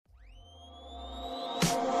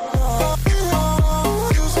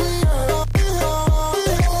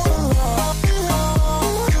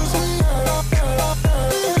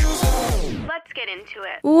into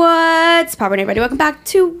it. What's poppin', everybody? Welcome back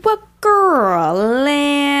to What Girl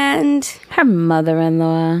Land. Her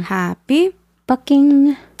mother-in-law. Happy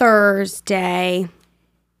Fucking Thursday.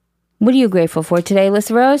 What are you grateful for today,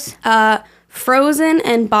 Lissa Rose? Frozen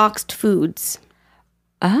and boxed foods.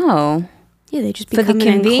 Oh. Yeah, they just For the become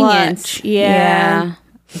in convenience. clutch. Yeah.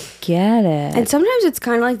 Get it. And sometimes it's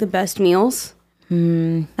kind of like the best meals.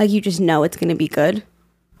 Like you just know it's going to be good.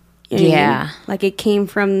 You know what I mean? Like it came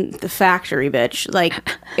from the factory, bitch. Like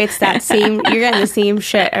it's that same, you're getting the same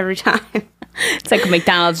shit every time. It's like a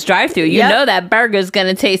McDonald's drive-thru. You know that burger's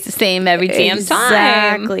going to taste the same every damn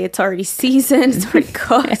time. Exactly. It's already seasoned. It's already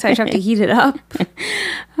cooked. I just have to heat it up.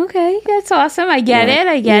 Okay, that's awesome. I get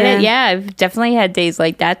it. Yeah, I've definitely had days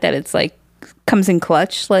like that it's like comes in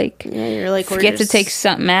clutch. Like, you're like, forget to take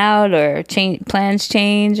something out or plans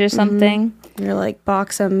change or something. You're like,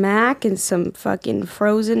 box of mac and some fucking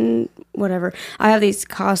frozen whatever. I have these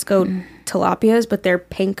Costco tilapias, but they're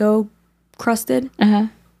panko crusted.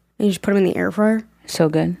 And you just put them in the air fryer. So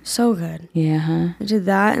good. So good. Yeah, huh? I did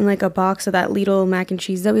that and like a box of that Lidl mac and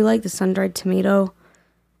cheese that we like, the sun-dried tomato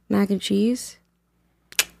mac and cheese.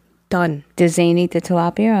 Done. Does Zane eat the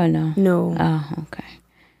tilapia or no? No. Oh, okay.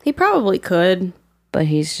 He probably could. But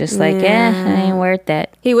he's just like, it ain't worth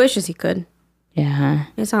it. He wishes he could. Yeah,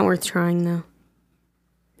 huh? It's not worth trying, though.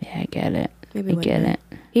 Yeah, I get it. Maybe I get it.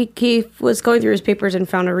 He was going through his papers and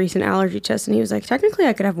found a recent allergy test, and he was like, technically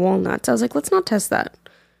I could have walnuts. I was like, let's not test that.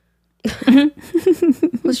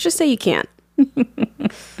 Let's just say you can't. Yeah,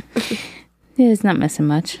 it's not missing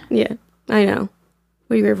much. Yeah, I know.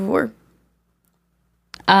 What are you grateful for?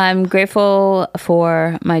 I'm grateful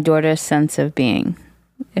for my daughter's sense of being,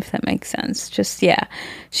 if that makes sense. Just,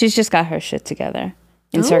 she's just got her shit together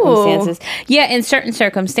in circumstances. Yeah, in certain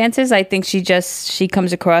circumstances, I think she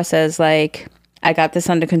comes across as like, I got this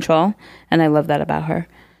under control, and I love that about her.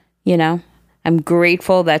 You know? I'm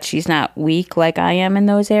grateful that she's not weak like I am in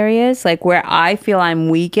those areas. Like where I feel I'm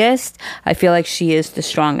weakest, I feel like she is the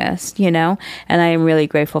strongest, you know? And I am really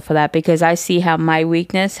grateful for that because I see how my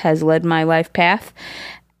weakness has led my life path.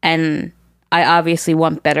 And I obviously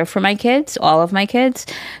want better for my kids, all of my kids.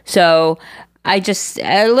 So just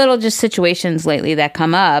situations lately that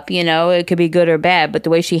come up, you know, it could be good or bad, but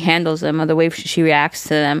the way she handles them or the way she reacts to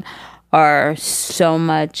them are so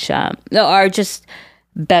much, are just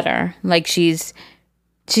better. Like she's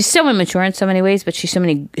so immature in so many ways, but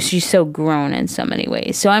she's so grown in so many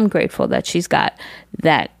ways. So I'm grateful that she's got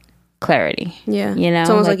that clarity. Yeah. You know, it's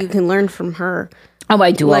almost like you can learn from her. Oh,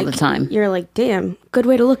 I do all the time. You're like, damn, good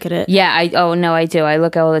way to look at it. Yeah, I do. I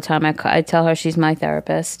look all the time. I tell her she's my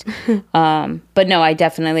therapist. But no,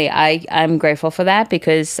 I'm grateful for that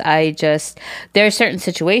because there are certain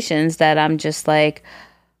situations that I'm just like,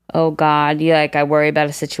 oh God, I worry about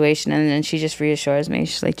a situation, and then she just reassures me.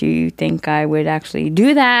 She's like, do you think I would actually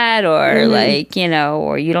do that? Or like, you know,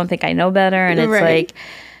 or you don't think I know better? And it's like,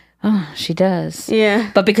 oh, she does.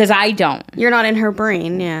 Yeah. But because I don't. You're not in her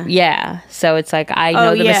brain, yeah. Yeah. So it's like, I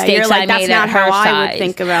know the mistakes I made at her size. That's not how I would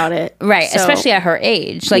think about it. Right. So. Especially at her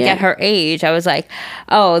age. Like at her age, I was like,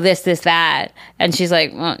 oh, this, that. And she's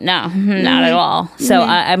like, well, no, not at all. So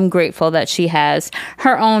I'm grateful that she has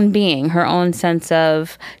her own being, her own sense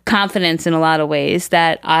of confidence in a lot of ways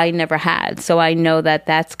that I never had. So I know that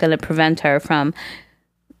that's going to prevent her from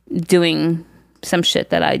doing some shit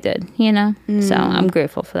that I did, you know? So I'm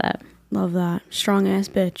grateful for that. Love that. Strong ass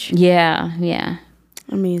bitch. Yeah.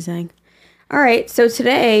 Amazing. All right, so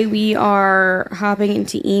today we are hopping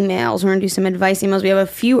into emails. We're going to do some advice emails. We have a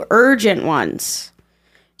few urgent ones.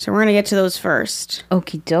 So we're going to get to those first.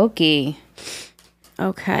 Okie dokie.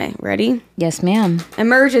 Okay, ready? Yes, ma'am.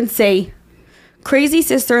 Emergency. Crazy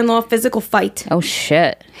sister-in-law physical fight. Oh,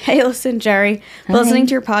 shit. Hey, listen, Jerry. Hi. Listening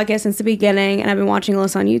to your podcast since the beginning, and I've been watching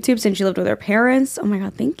Alyssa on YouTube since she lived with her parents. Oh, my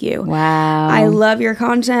God, thank you. Wow. I love your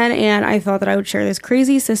content, and I thought that I would share this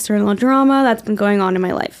crazy sister-in-law drama that's been going on in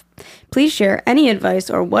my life. Please share any advice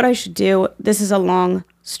or what I should do. This is a long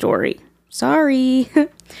story. Sorry.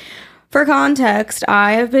 For context,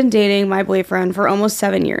 I have been dating my boyfriend for almost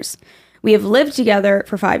 7 years. We have lived together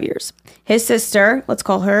for 5 years. His sister, let's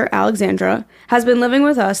call her Alexandra, has been living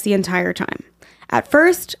with us the entire time. At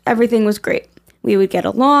first, everything was great. We would get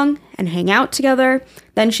along and hang out together.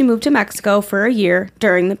 Then she moved to Mexico for a year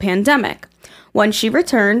during the pandemic. When she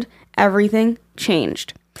returned, everything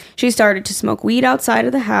changed. She started to smoke weed outside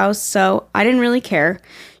of the house, so I didn't really care.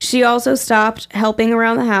 She also stopped helping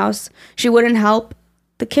around the house. She wouldn't help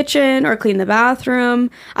the kitchen or clean the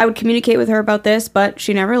bathroom. I would communicate with her about this, but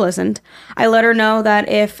she never listened. I let her know that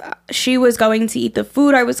if she was going to eat the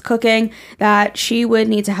food I was cooking, that she would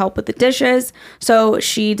need to help with the dishes. So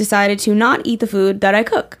she decided to not eat the food that I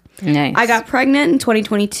cook. Nice. I got pregnant in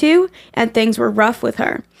 2022, and things were rough with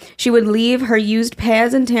her. She would leave her used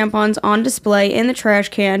pads and tampons on display in the trash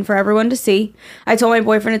can for everyone to see. I told my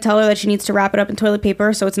boyfriend to tell her that she needs to wrap it up in toilet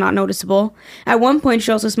paper so it's not noticeable. At one point,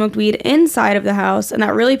 she also smoked weed inside of the house, and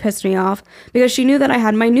that really pissed me off because she knew that I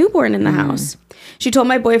had my newborn in the house. She told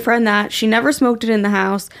my boyfriend that she never smoked it in the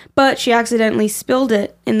house, but she accidentally spilled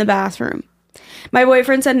it in the bathroom. My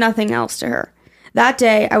boyfriend said nothing else to her. That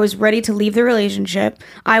day, I was ready to leave the relationship.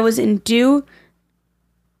 I think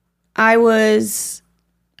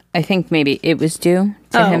maybe it was due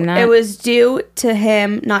to him not. It was due to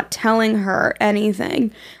him not telling her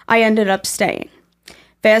anything. I ended up staying.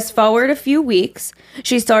 Fast forward a few weeks,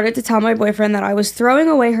 she started to tell my boyfriend that I was throwing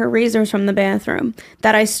away her razors from the bathroom,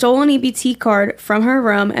 that I stole an EBT card from her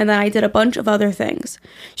room, and that I did a bunch of other things.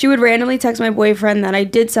 She would randomly text my boyfriend that I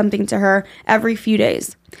did something to her every few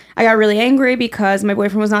days. I got really angry because my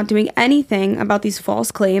boyfriend was not doing anything about these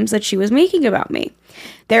false claims that she was making about me.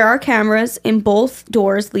 There are cameras in both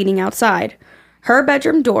doors leading outside. Her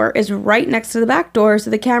bedroom door is right next to the back door,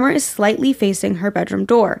 so the camera is slightly facing her bedroom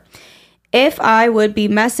door. If I would be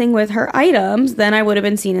messing with her items, then I would have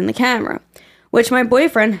been seen in the camera, which my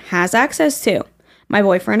boyfriend has access to. My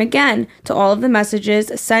boyfriend, again, to all of the messages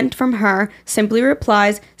sent from her, simply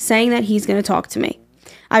replies saying that he's going to talk to me.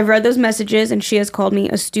 I've read those messages, and she has called me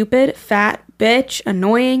a stupid, fat, bitch,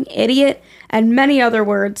 annoying, idiot, and many other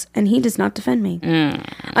words, and he does not defend me.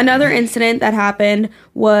 Another incident that happened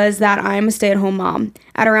was that I'm a stay-at-home mom.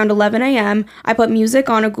 At around 11 a.m., I put music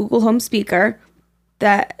on a Google Home speaker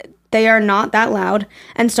that they are not that loud,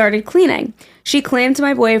 and started cleaning. She claimed to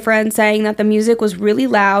my boyfriend saying that the music was really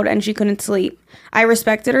loud and she couldn't sleep. I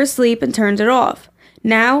respected her sleep and turned it off.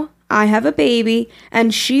 Now, I have a baby,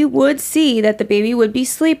 and she would see that the baby would be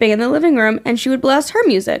sleeping in the living room, and she would blast her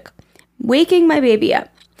music, waking my baby up.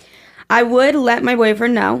 I would let my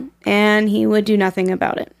boyfriend know, and he would do nothing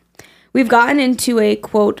about it. We've gotten into a,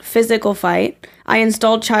 quote, physical fight. I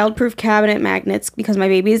installed child-proof cabinet magnets because my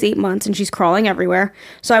baby is 8 months and she's crawling everywhere,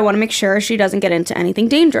 so I want to make sure she doesn't get into anything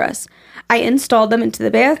dangerous. I installed them into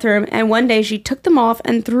the bathroom, and one day she took them off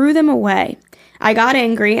and threw them away. I got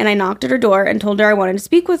angry, and I knocked at her door and told her I wanted to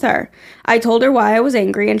speak with her. I told her why I was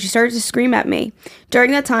angry, and she started to scream at me.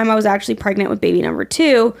 During that time, I was actually pregnant with baby number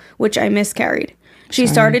 2, which I miscarried. She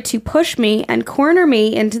started to push me and corner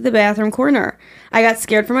me into the bathroom corner. I got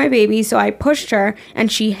scared for my baby, so I pushed her, and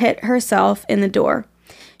she hit herself in the door.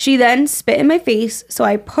 She then spit in my face, so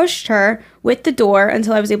I pushed her with the door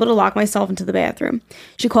until I was able to lock myself into the bathroom.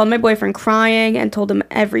 She called my boyfriend crying and told him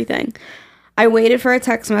everything. I waited for a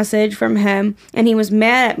text message from him, and he was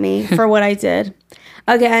mad at me for what I did.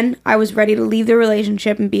 Again, I was ready to leave the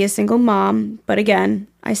relationship and be a single mom, but again,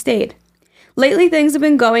 I stayed. Lately, things have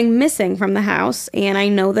been going missing from the house, and I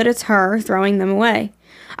know that it's her throwing them away.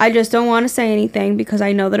 I just don't want to say anything because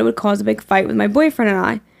I know that it would cause a big fight with my boyfriend and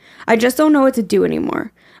I. I just don't know what to do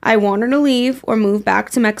anymore. I want her to leave or move back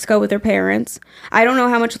to Mexico with her parents. I don't know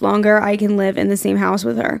how much longer I can live in the same house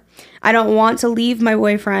with her. I don't want to leave my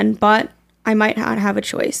boyfriend, but I might not have a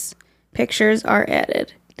choice. Pictures are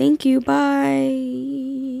added. Thank you.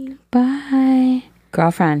 Bye. Bye.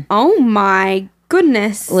 Girlfriend. Oh my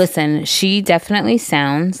goodness. Listen, she definitely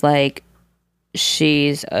sounds like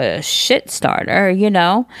she's a shit starter, you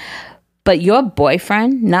know? But your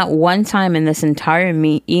boyfriend, not one time in this entire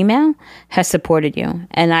email, has supported you.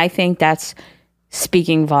 And I think that's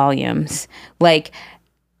speaking volumes. Like,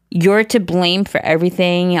 you're to blame for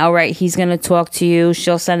everything. All right, he's going to talk to you.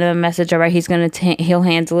 She'll send him a message. All right, he'll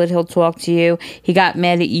handle it. He'll talk to you. He got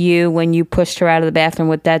mad at you when you pushed her out of the bathroom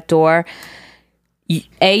with that door.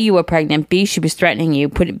 A, you were pregnant. B, she was threatening you,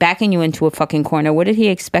 backing you into a fucking corner. What did he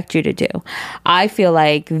expect you to do? I feel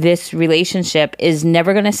like this relationship is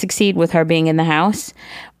never going to succeed with her being in the house.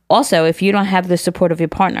 Also, if you don't have the support of your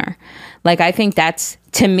partner. Like, I think that's,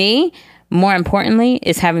 to me, more importantly,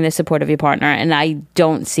 is having the support of your partner. And I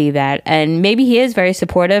don't see that. And maybe he is very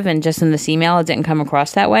supportive, and just in this email, it didn't come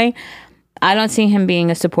across that way. I don't see him being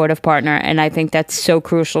a supportive partner, and I think that's so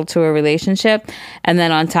crucial to a relationship. And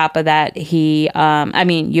then on top of that, you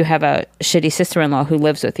have a shitty sister-in-law who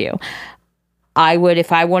lives with you. I would,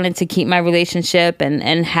 if I wanted to keep my relationship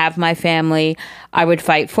and have my family, I would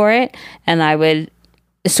fight for it, and I would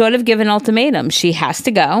sort of give an ultimatum. She has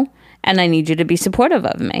to go, and I need you to be supportive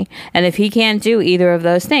of me. And if he can't do either of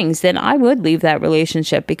those things, then I would leave that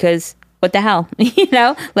relationship, because what the hell? You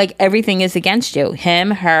know, like, everything is against you.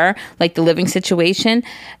 Him, her, like the living situation.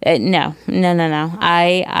 No.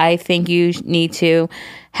 I think you need to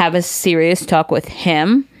have a serious talk with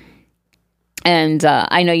him And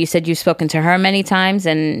I know you said you've spoken to her many times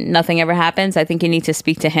and nothing ever happens. I think you need to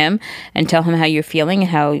speak to him and tell him how you're feeling and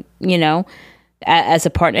how, as a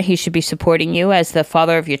partner, he should be supporting you. As the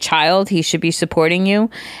father of your child, he should be supporting you.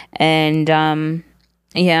 And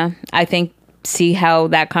I think see how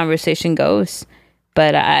that conversation goes.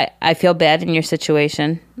 But I feel bad in your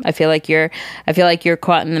situation. I feel like you're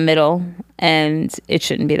caught in the middle, and it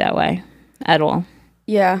shouldn't be that way at all.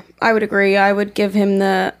 Yeah, I would agree. I would give him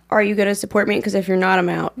the, are you going to support me? Because if you're not, I'm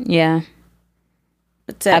out. Yeah.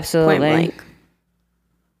 That's it. Absolutely. Point blank.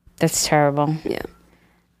 That's terrible. Yeah.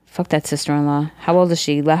 Fuck that sister-in-law. How old is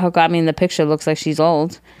she? The picture looks like she's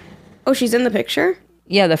old. Oh, she's in the picture?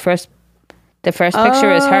 Yeah, the first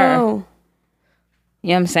picture is her. You know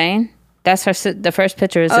what I'm saying? That's her. The first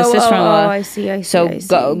picture is the sister-in-law. Oh, I see. So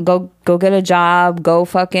go get a job. Go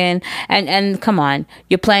fucking and come on.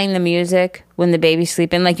 You're playing the music when the baby's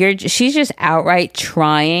sleeping. Like she's just outright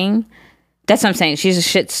trying. That's what I'm saying. She's a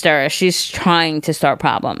shit stirrer. She's trying to start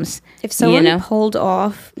problems. If someone pulled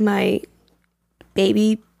off my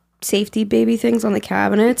safety baby things on the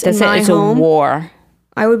cabinets in my home, a war.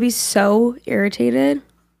 I would be so irritated.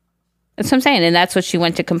 That's what I'm saying, and that's what she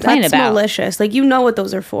went to complain about. That's malicious. Like, you know what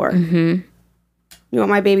those are for. Mm-hmm. You want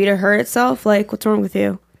my baby to hurt itself? Like, what's wrong with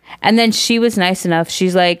you? And then she was nice enough.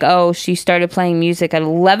 She's like, she started playing music at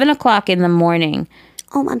 11 o'clock in the morning.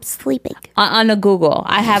 Oh, I'm sleeping. On a Google.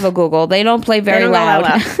 I have a Google. They don't play very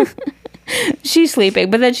loud. She's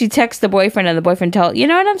sleeping, but then she texts the boyfriend, and the boyfriend you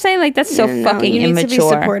know what I'm saying? Like, that's fucking immature. You need to be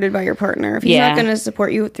supported by your partner. If he's not going to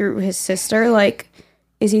support you through his sister, like,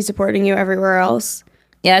 is he supporting you everywhere else?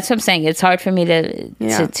 Yeah, that's what I'm saying. It's hard for me to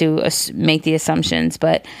make the assumptions,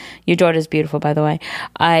 but your daughter's beautiful, by the way.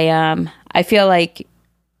 I feel like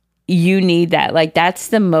you need that. Like,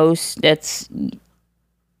 that's a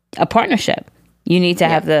partnership. You need to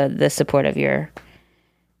have the support of your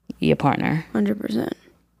partner. 100%.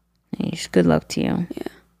 Good luck to you. Yeah.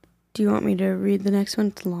 Do you want me to read the next one?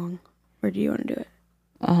 It's long. Or do you want to do it?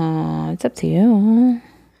 It's up to you.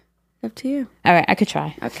 Up to you. All right, I could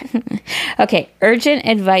try. Okay. Okay, urgent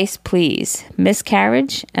advice, please.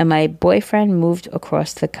 Miscarriage, and my boyfriend moved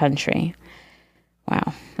across the country.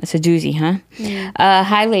 Wow, that's a doozy, huh? Yeah.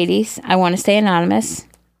 Hi, ladies. I want to stay anonymous.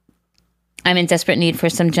 I'm in desperate need for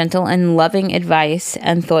some gentle and loving advice,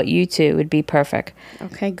 and thought you two would be perfect.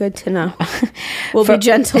 Okay, good to know. We'll be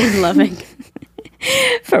gentle and loving.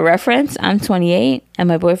 For reference, I'm 28, and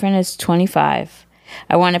my boyfriend is 25.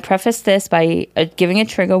 I want to preface this by giving a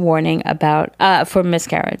trigger warning for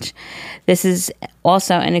miscarriage. This is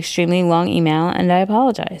also an extremely long email, and I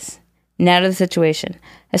apologize. Now to the situation.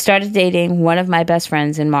 I started dating one of my best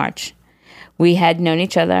friends in March. We had known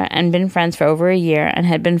each other and been friends for over a year and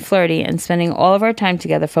had been flirty and spending all of our time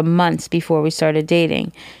together for months before we started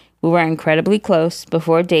dating. We were incredibly close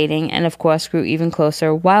before dating and, of course, grew even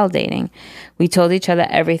closer while dating. We told each other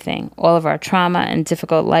everything, all of our trauma and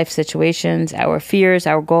difficult life situations, our fears,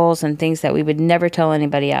 our goals, and things that we would never tell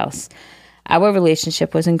anybody else. Our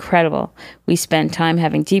relationship was incredible. We spent time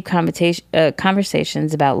having deep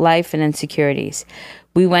conversations about life and insecurities.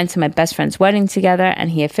 We went to my best friend's wedding together,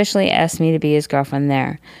 and he officially asked me to be his girlfriend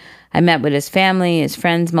there. I met with his family, his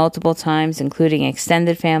friends multiple times, including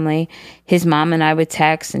extended family. His mom and I would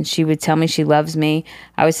text, and she would tell me she loves me.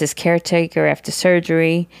 I was his caretaker after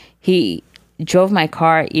surgery. He drove my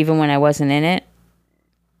car even when I wasn't in it.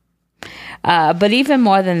 But even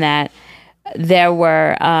more than that, there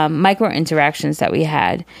were micro interactions that we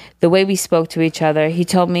had. The way we spoke to each other, he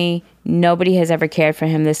told me nobody has ever cared for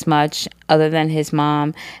him this much other than his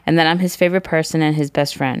mom, and that I'm his favorite person and his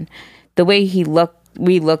best friend. The way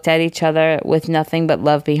we looked at each other with nothing but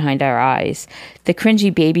love behind our eyes. The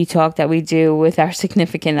cringy baby talk that we do with our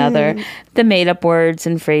significant other, the made-up words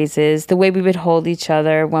and phrases, the way we would hold each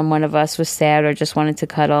other when one of us was sad or just wanted to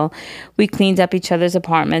cuddle. We cleaned up each other's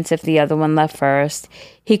apartments if the other one left first.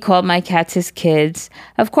 He called my cats his kids.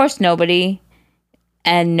 Of course, nobody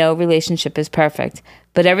and no relationship is perfect,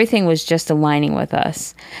 but everything was just aligning with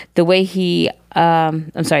us. The way the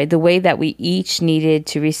way that we each needed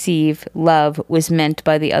to receive love was meant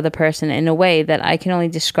by the other person in a way that I can only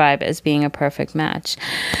describe as being a perfect match.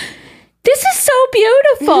 This is so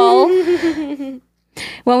beautiful.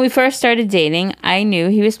 When we first started dating, I knew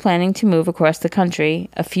he was planning to move across the country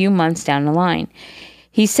a few months down the line.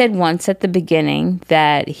 He said once at the beginning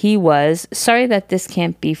that he was sorry that this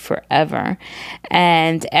can't be forever.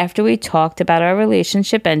 And after we talked about our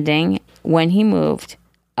relationship ending when he moved,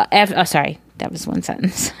 that was one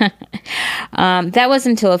sentence. That was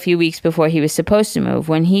until a few weeks before he was supposed to move,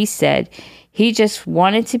 when he said He just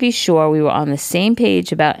wanted to be sure we were on the same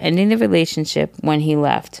page about ending the relationship when he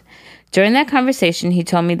left. During that conversation, he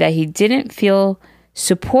told me that he didn't feel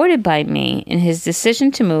supported by me in his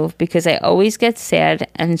decision to move because I always get sad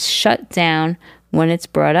and shut down when it's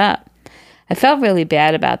brought up. I felt really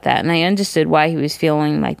bad about that, and I understood why he was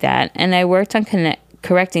feeling like that, and I worked on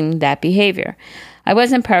correcting that behavior. I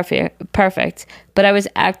wasn't perfect, but I was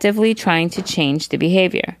actively trying to change the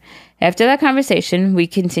behavior. After that conversation, we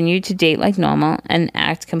continued to date like normal and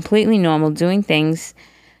act completely normal, doing things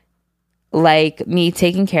like me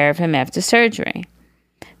taking care of him after surgery.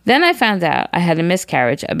 Then I found out I had a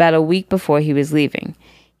miscarriage about a week before he was leaving.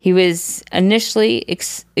 He was initially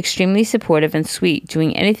extremely supportive and sweet,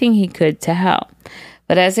 doing anything he could to help.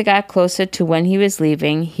 But as it got closer to when he was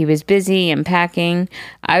leaving, he was busy and packing.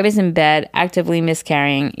 I was in bed, actively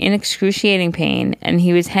miscarrying, in excruciating pain, and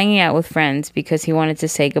he was hanging out with friends because he wanted to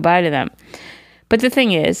say goodbye to them. But the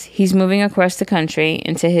thing is, he's moving across the country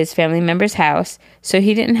into his family member's house, so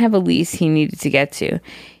he didn't have a lease he needed to get to.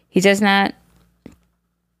 He does not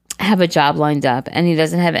have a job lined up, and he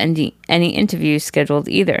doesn't have any interviews scheduled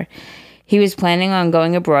either. He was planning on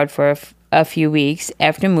going abroad for a few weeks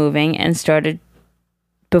after moving and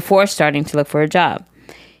before starting to look for a job.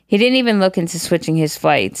 He didn't even look into switching his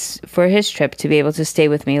flights for his trip to be able to stay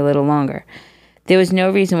with me a little longer. There was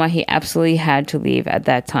no reason why he absolutely had to leave at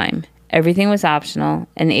that time. Everything was optional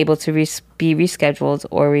and able to be rescheduled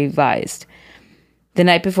or revised. The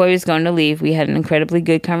night before he was going to leave, we had an incredibly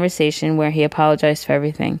good conversation where he apologized for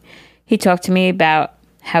everything. He talked to me about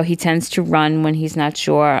how he tends to run when he's not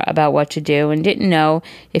sure about what to do and didn't know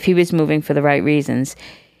if he was moving for the right reasons.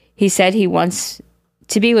 He said he wants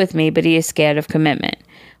to be with me, but he is scared of commitment.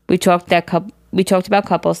 We talked about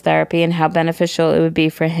couples therapy and how beneficial it would be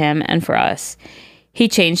for him and for us. He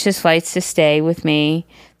changed his flights to stay with me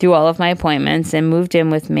through all of my appointments and moved in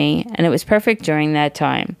with me, and it was perfect during that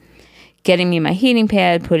time. Getting me my heating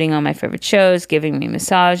pad, putting on my favorite shows, giving me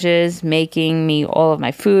massages, making me all of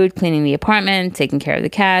my food, cleaning the apartment, taking care of the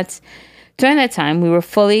cats. During that time, we were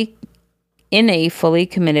in a fully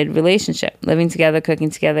committed relationship, living together, cooking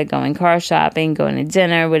together, going car shopping, going to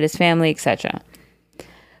dinner with his family, etc.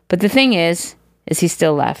 But the thing is he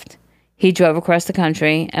still left. He drove across the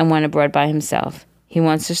country and went abroad by himself. He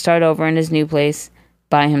wants to start over in his new place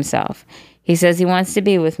by himself. He says he wants to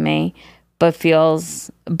be with me, but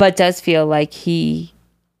does feel like he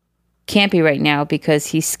can't be right now because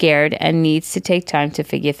he's scared and needs to take time to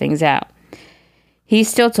figure things out. He's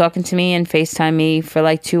still talking to me and FaceTime me for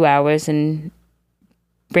like 2 hours and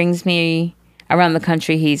brings me around the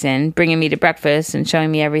country he's in, bringing me to breakfast and showing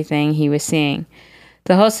me everything he was seeing.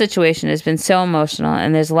 The whole situation has been so emotional,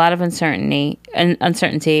 and there's a lot of uncertainty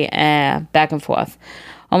back and forth.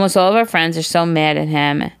 Almost all of our friends are so mad at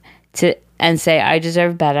him and say I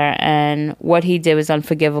deserve better and what he did was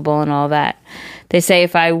unforgivable and all that. They say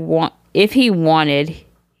if he wanted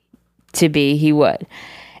to be, he would.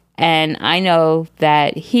 And I know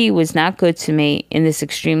that he was not good to me in this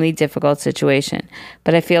extremely difficult situation.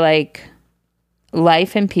 But I feel like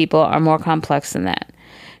life and people are more complex than that.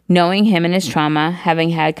 Knowing him and his trauma, having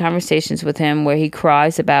had conversations with him where he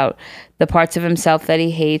cries about the parts of himself that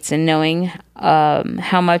he hates, and knowing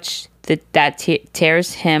how much that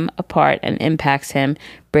tears him apart and impacts him,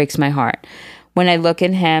 breaks my heart. When I look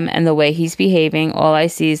at him and the way he's behaving, all I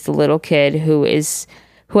see is the little kid who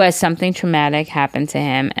has something traumatic happen to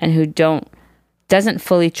him and who doesn't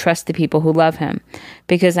fully trust the people who love him.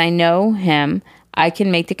 Because I know him, I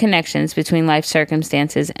can make the connections between life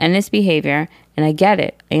circumstances and his behavior, and I get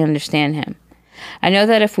it. I understand him. I know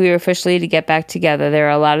that if we were officially to get back together, there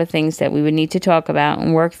are a lot of things that we would need to talk about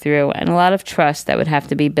and work through, and a lot of trust that would have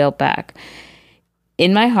to be built back.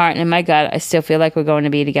 In my heart and in my gut, I still feel like we're going to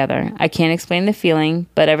be together. I can't explain the feeling,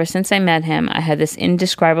 but ever since I met him, I had this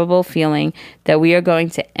indescribable feeling that we are going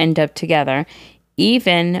to end up together,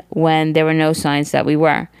 even when there were no signs that we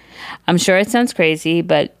were. I'm sure it sounds crazy,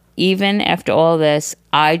 but even after all this,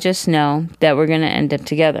 I just know that we're going to end up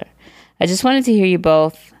together. I just wanted to hear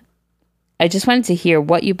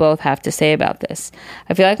what you both have to say about this.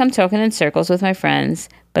 I feel like I'm talking in circles with my friends,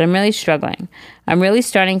 but I'm really struggling. I'm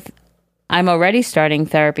already starting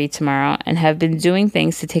therapy tomorrow and have been doing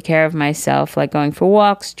things to take care of myself, like going for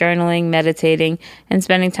walks, journaling, meditating, and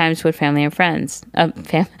spending time with family and friends.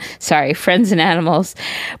 Friends and animals.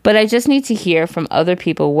 But I just need to hear from other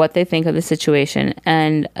people what they think of the situation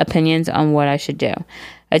and opinions on what I should do.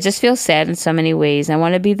 I just feel sad in so many ways. I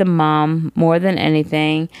want to be the mom more than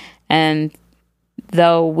anything, and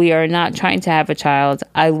though we are not trying to have a child,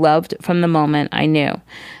 I loved from the moment I knew.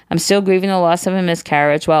 I'm still grieving the loss of a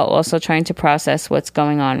miscarriage while also trying to process what's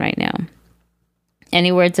going on right now.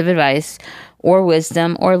 Any words of advice or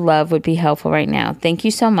wisdom or love would be helpful right now. Thank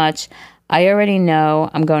you so much. I already know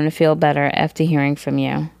I'm going to feel better after hearing from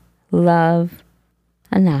you. Love,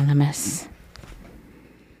 Anonymous.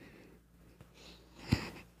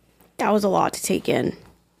 That was a lot to take in.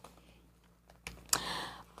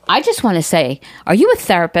 I just want to say, are you a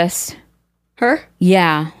therapist? Her?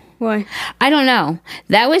 Yeah. Why? I don't know.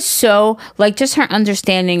 That was so, like, just her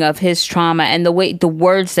understanding of his trauma and the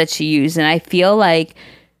words that she used. And I feel like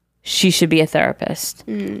she should be a therapist.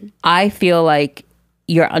 I feel like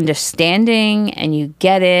you're understanding and you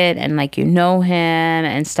get it and, like, you know him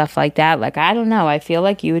and stuff like that. Like, I don't know. I feel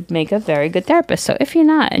like you would make a very good therapist. So if you're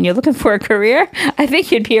not and you're looking for a career, I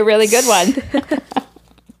think you'd be a really good one.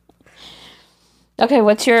 Okay,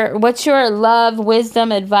 what's your love,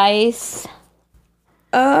 wisdom, advice?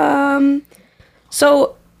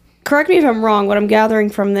 So correct me if I'm wrong. What I'm gathering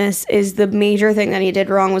from this is the major thing that he did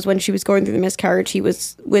wrong was when she was going through the miscarriage, he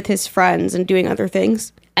was with his friends and doing other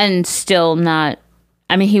things. And still not,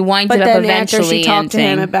 I mean, he winded But up then eventually. after she talked to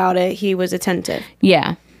him ending. about it, he was attentive.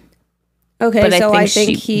 Yeah. Okay, But so I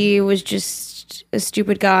think she- he was just a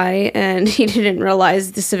stupid guy and he didn't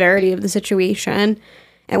realize the severity of the situation.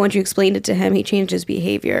 And once you explained it to him, he changed his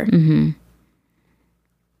behavior.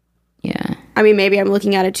 Yeah. I mean, maybe I'm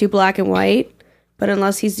looking at it too black and white, but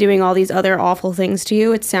unless he's doing all these other awful things to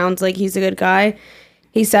you, it sounds like he's a good guy.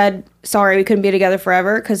 He said, sorry, we couldn't be together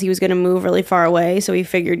forever because he was going to move really far away. So he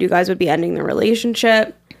figured you guys would be ending the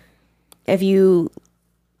relationship. If you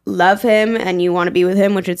love him and you want to be with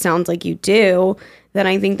him, which it sounds like you do, then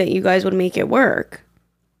I think that you guys would make it work.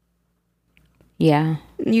 Yeah.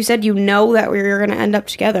 You said you know that we were going to end up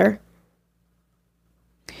together.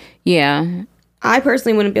 Yeah. I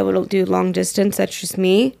personally wouldn't be able to do long distance. That's just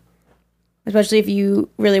me. Especially if you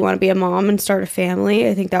really want to be a mom and start a family.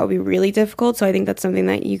 I think that would be really difficult. So I think that's something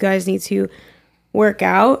that you guys need to work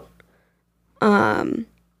out. But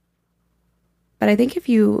I think if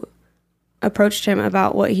you approached him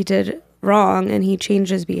about what he did wrong and he changed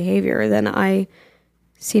his behavior, then I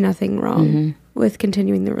see nothing wrong with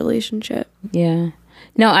continuing the relationship. Yeah.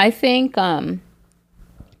 No, I think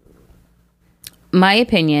my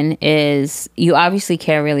opinion is you obviously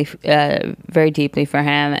care really very deeply for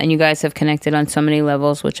him, and you guys have connected on so many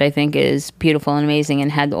levels, which I think is beautiful and amazing,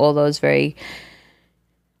 and had all those very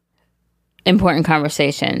important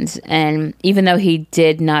conversations. And even though he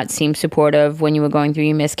did not seem supportive when you were going through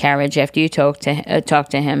your miscarriage after you talked to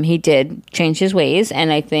him, he did change his ways,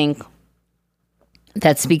 and I think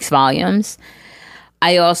that speaks volumes.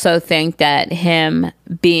 I also think that him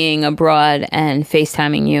being abroad and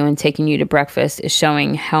FaceTiming you and taking you to breakfast is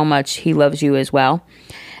showing how much he loves you as well.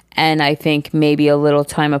 And I think maybe a little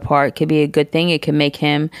time apart could be a good thing. It can make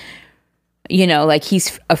him, like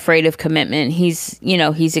he's afraid of commitment. He's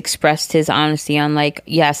expressed his honesty on like,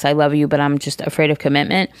 yes, I love you, but I'm just afraid of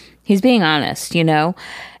commitment. He's being honest,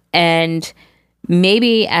 and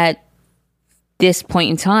maybe at this point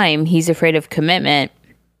in time, he's afraid of commitment.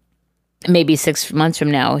 Maybe 6 months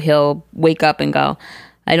from now, he'll wake up and go,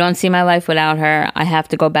 I don't see my life without her. I have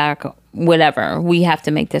to go back, whatever. We have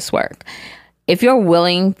to make this work. If you're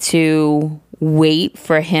willing to wait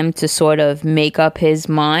for him to sort of make up his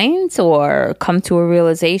mind or come to a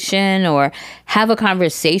realization or have a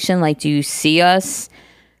conversation like, do you see us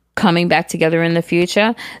coming back together in the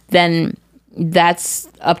future? Then that's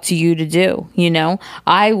up to you to do,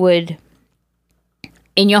 I would...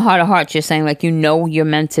 In your heart of hearts, you're saying like, you're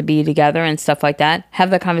meant to be together and stuff like that. Have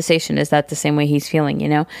that conversation. Is that the same way he's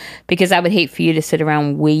feeling, Because I would hate for you to sit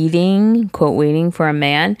around waiting, quote, waiting for a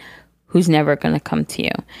man who's never going to come to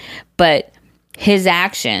you. But his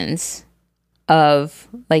actions of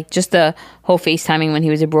like just the whole FaceTiming when he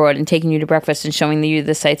was abroad and taking you to breakfast and showing you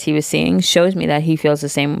the sights he was seeing shows me that he feels the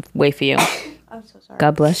same way for you. I'm so sorry.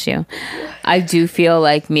 God bless you. I do feel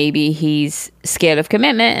like maybe he's scared of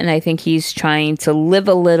commitment, and I think he's trying to live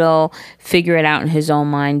a little, figure it out in his own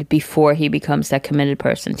mind before he becomes that committed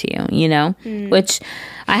person to you, which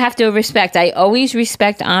I have to respect. I always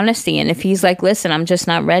respect honesty, and if he's like, listen, I'm just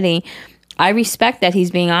not ready, I respect that he's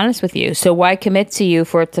being honest with you. So why commit to you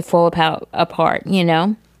for it to fall apart,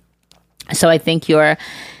 So I think you're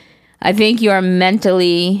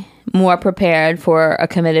mentally more prepared for a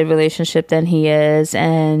committed relationship than he is.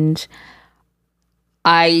 And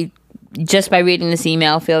I, just by reading this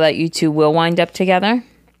email, feel that you two will wind up together.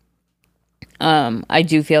 I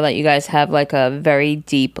do feel that you guys have like a very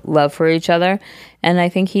deep love for each other. And I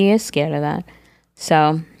think he is scared of that.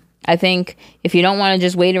 So I think if you don't want to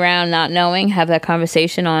just wait around not knowing, have that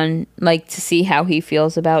conversation on like to see how he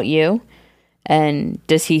feels about you. And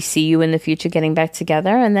does he see you in the future getting back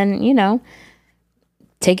together? And then,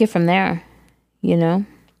 take it from there. you know?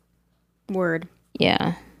 Word.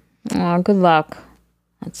 Yeah. Oh, good luck.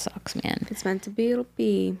 That sucks, man. If it's meant to be, it'll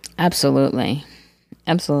be. Absolutely.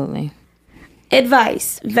 Absolutely.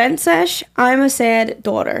 Advice. Vent sesh. I'm a sad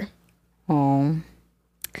daughter. Oh.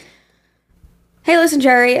 Hey, listen,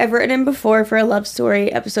 Jerry. I've written in before for a love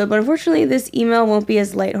story episode, but unfortunately this email won't be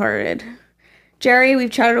as lighthearted. Jerry, we've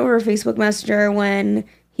chatted over Facebook Messenger when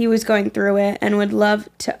he was going through it and would love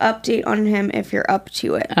to update on him if you're up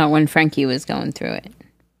to it. Oh, when Frankie was going through it.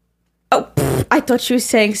 Oh, I thought she was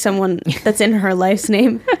saying someone that's in her life's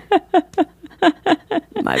name.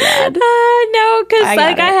 My bad. No, because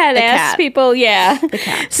I had the asked cat. people, yeah. The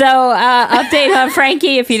cat. So, update on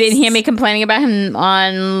Frankie, if you didn't hear me complaining about him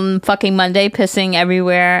on fucking Monday, pissing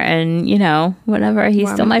everywhere and, you know, whatever. He's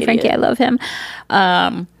Well, still I'm my an Frankie. idiot. I love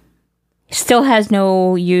him. Still has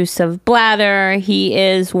no use of bladder. He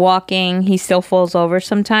is walking. He still falls over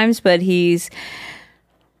sometimes, but he's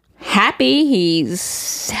happy.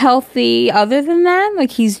 He's healthy. Other than that,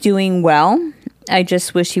 like, he's doing well. I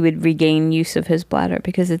just wish he would regain use of his bladder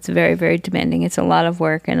because it's very, very demanding. It's a lot of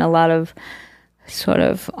work and a lot of sort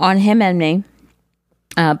of on him and me.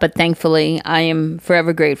 But thankfully, I am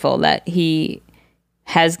forever grateful that he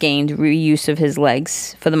has gained reuse of his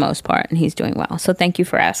legs for the most part, and he's doing well. So thank you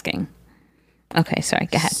for asking. Okay, sorry,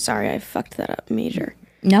 go ahead. Sorry, I fucked that up major.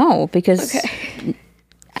 No, because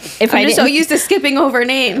if I'm I just so didn't, used to skipping over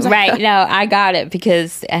names. right? No, I got it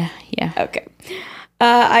because yeah. Okay.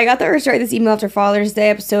 I got the urge to write this email after Father's Day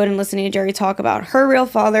episode and listening to Jerry talk about her real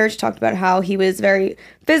father. She talked about how he was a very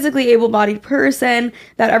physically able-bodied person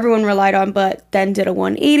that everyone relied on, but then did a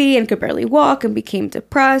 180 and could barely walk and became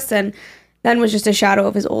depressed and then was just a shadow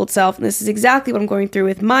of his old self. And this is exactly what I'm going through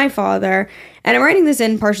with my father. And I'm writing this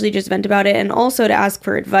in partially just to vent about it and also to ask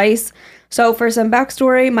for advice. So for some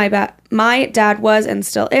backstory, my dad was and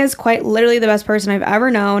still is quite literally the best person I've ever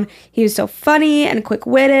known. He was so funny and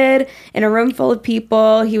quick-witted. In a room full of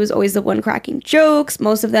people, he was always the one cracking jokes,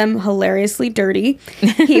 most of them hilariously dirty.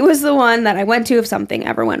 He was the one that I went to if something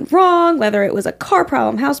ever went wrong, whether it was a car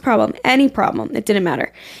problem, house problem, any problem. It didn't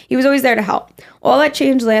matter. He was always there to help. All that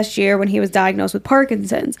changed last year when he was diagnosed with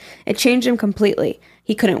Parkinson's. It changed him completely.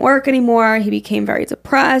 He couldn't work anymore. He became very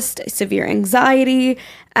depressed, severe anxiety,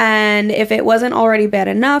 and if it wasn't already bad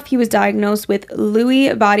enough, he was diagnosed with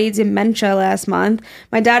Lewy body dementia last month.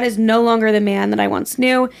 My dad is no longer the man that I once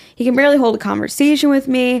knew. He can barely hold a conversation with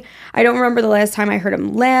me. I don't remember the last time I heard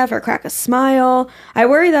him laugh or crack a smile. I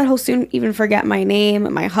worry that he'll soon even forget my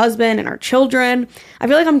name, my husband, and our children. I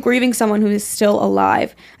feel like I'm grieving someone who is still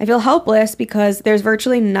alive. I feel helpless because there's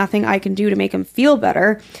virtually nothing I can do to make him feel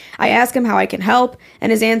better. I ask him how I can help, and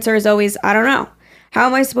his answer is always, I don't know. How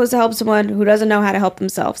am I supposed to help someone who doesn't know how to help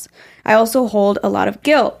themselves? I also hold a lot of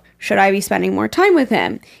guilt. Should I be spending more time with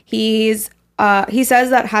him? He says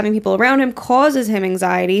that having people around him causes him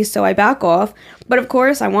anxiety, so I back off. But of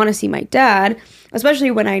course, I want to see my dad,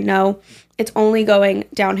 especially when I know it's only going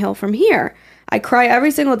downhill from here. I cry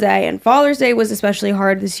every single day, and Father's Day was especially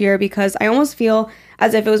hard this year because I almost feel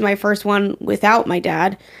as if it was my first one without my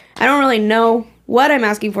dad. I don't really know what I'm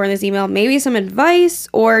asking for in this email. Maybe some advice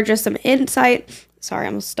or just some insight. Sorry,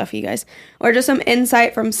 I'm stuffy, you guys. Or just some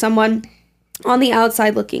insight from someone on the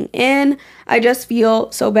outside looking in. I just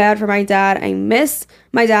feel so bad for my dad. I miss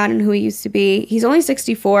my dad and who he used to be. He's only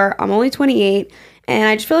 64. I'm only 28. And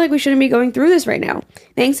I just feel like we shouldn't be going through this right now.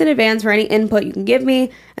 Thanks in advance for any input you can give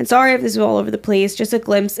me. And sorry if this is all over the place. Just a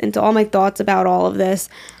glimpse into all my thoughts about all of this.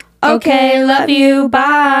 Okay, love you.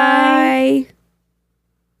 Bye.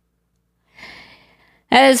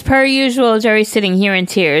 As per usual, Jerry's sitting here in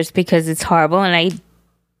tears because it's horrible, and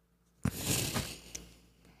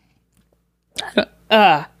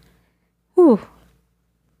I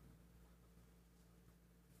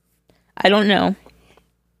don't know.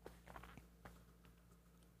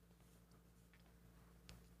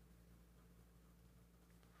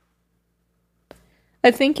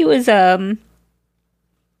 I think it was a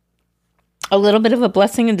little bit of a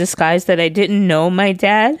blessing in disguise that I didn't know my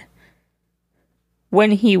dad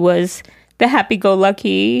when he was the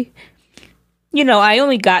happy-go-lucky. You know, I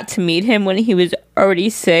only got to meet him when he was already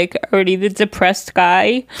sick, already the depressed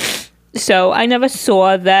guy. So I never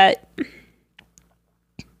saw that,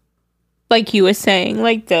 like you were saying,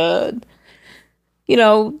 like the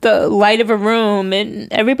light of a room, and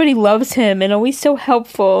everybody loves him and always so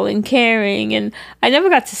helpful and caring. And I never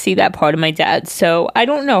got to see that part of my dad. So I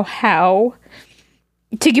don't know how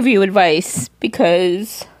to give you advice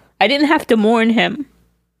because I didn't have to mourn him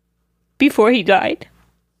before he died.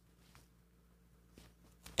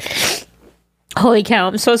 Holy cow,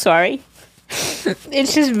 I'm so sorry.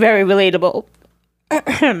 It's just very relatable.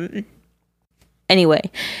 Anyway,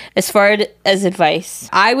 as far as advice,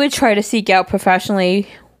 I would try to seek out professionally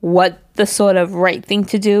what the sort of right thing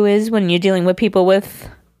to do is when you're dealing with people with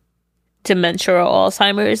dementia or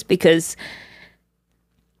Alzheimer's, because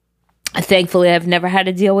thankfully I've never had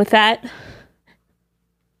to deal with that.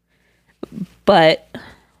 But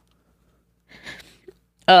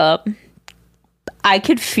I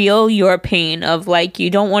could feel your pain of like, you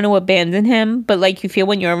don't want to abandon him, but like you feel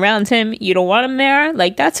when you're around him, you don't want him there.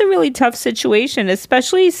 Like, that's a really tough situation,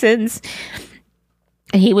 especially since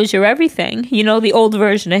he was your everything. You know, the old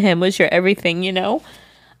version of him was your everything, you know?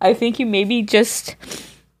 I think you maybe just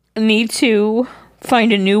need to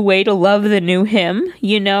find a new way to love the new him,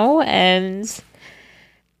 you know, and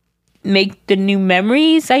make the new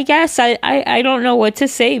memories, I guess. I don't know what to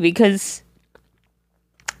say, because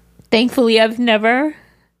thankfully I've never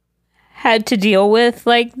had to deal with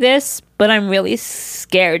like this, but I'm really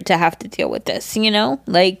scared to have to deal with this, you know?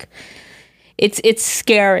 Like, it's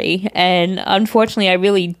scary, and unfortunately I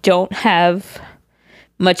really don't have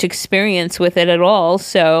much experience with it at all.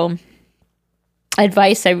 So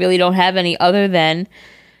advice, I really don't have any other than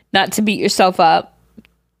not to beat yourself up,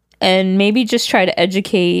 and maybe just try to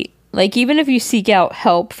educate, like, even if you seek out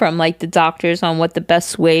help from like the doctors on what the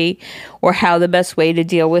best way or how the best way to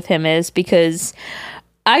deal with him is, because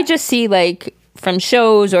I just see, like, from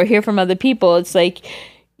shows or hear from other people, it's like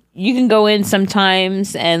you can go in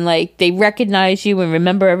sometimes and like they recognize you and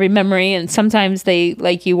remember every memory, and sometimes they,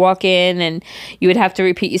 like, you walk in and you would have to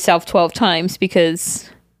repeat yourself 12 times because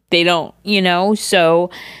they don't, you know? So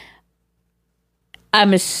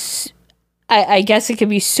I guess it could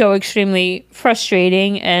be so extremely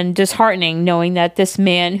frustrating and disheartening knowing that this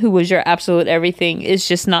man who was your absolute everything is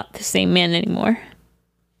just not the same man anymore.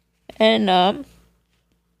 And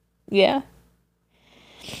yeah.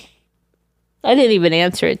 I didn't even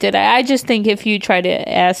answer it, did I? I just think if you try to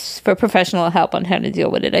ask for professional help on how to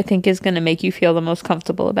deal with it, I think is going to make you feel the most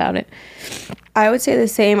comfortable about it. I would say the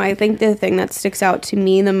same. I think the thing that sticks out to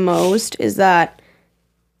me the most is that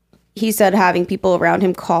he said having people around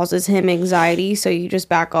him causes him anxiety, so you just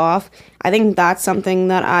back off. I think that's something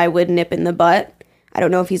that I would nip in the butt. I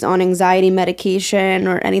don't know if he's on anxiety medication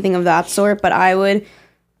or anything of that sort, but I would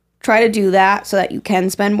try to do that so that you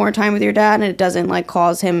can spend more time with your dad and it doesn't like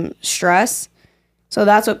cause him stress. So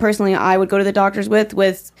that's what personally I would go to the doctors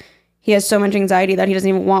with he has so much anxiety that he doesn't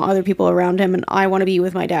even want other people around him, and I want to be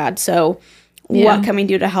with my dad. So what can we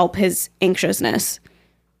do to help his anxiousness?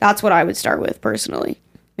 That's what I would start with personally.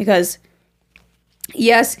 Because,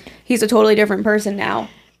 yes, he's a totally different person now,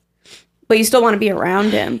 but you still want to be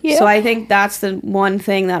around him. Yeah. So I think that's the one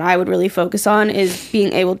thing that I would really focus on, is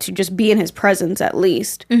being able to just be in his presence at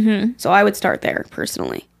least. Mm-hmm. So I would start there,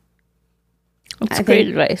 personally. That's great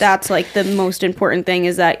advice. That's like the most important thing,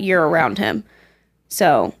 is that you're around him.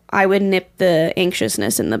 So I would nip the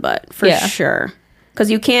anxiousness in the butt, for sure. Because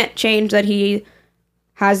you can't change that he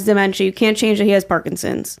has dementia. You can't change that he has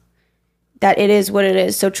Parkinson's. That it is what it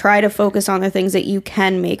is. So try to focus on the things that you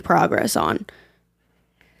can make progress on.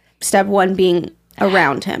 Step one being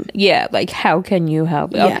around him. Yeah, like how can you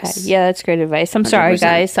help? Yes. Okay. Yeah, that's great advice. I'm 100%. Sorry,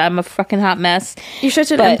 guys. I'm a fucking hot mess. You're such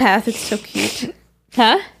an empath. It's so cute.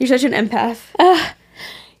 Huh? You're such an empath.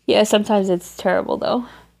 Yeah, sometimes it's terrible though.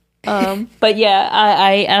 But yeah,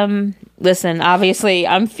 I am. Listen, obviously,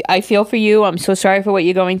 I feel for you. I'm so sorry for what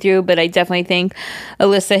you're going through, but I definitely think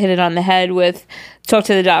Alyssa hit it on the head with talk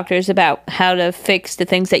to the doctors about how to fix the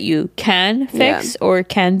things that you can fix or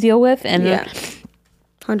can deal with, and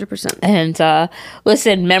 100%. And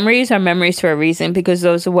listen, memories are memories for a reason, because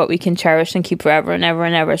those are what we can cherish and keep forever and ever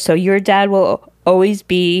and ever. So your dad will always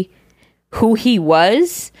be who he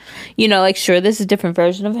was, you know, like, sure, this is a different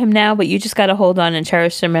version of him now, but you just got to hold on and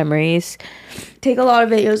cherish their memories. Take a lot of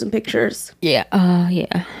videos and pictures. Yeah.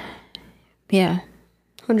 Yeah.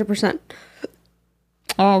 100%.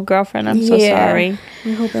 Oh, girlfriend, I'm so sorry.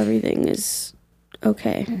 I hope everything is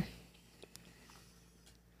okay.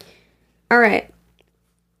 All right.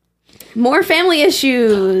 More family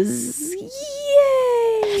issues.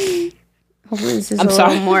 Yay. Hopefully this is a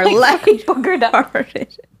little more light.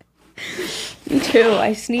 Boogered. Me too.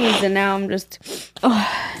 I sneezed and now I'm just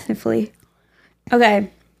sniffly. Okay.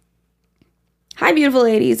 Hi, beautiful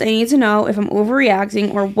ladies. I need to know if I'm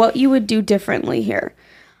overreacting or what you would do differently here.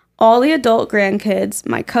 All the adult grandkids,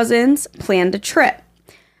 my cousins, planned a trip,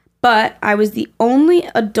 but I was the only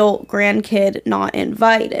adult grandkid not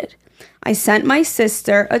invited. I sent my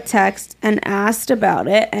sister a text and asked about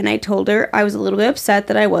it, and I told her I was a little bit upset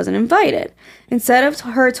that I wasn't invited. Instead of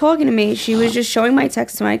her talking to me, she was just showing my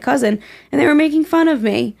text to my cousin, and they were making fun of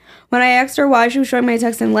me. When I asked her why she was showing my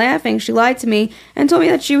text and laughing, she lied to me and told me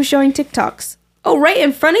that she was showing TikToks. Oh, right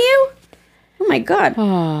in front of you? Oh my God.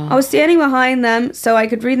 I was standing behind them so I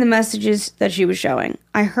could read the messages that she was showing.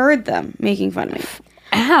 I heard them making fun of me.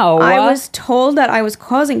 Ow. I was told that I was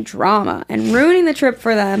causing drama and ruining the trip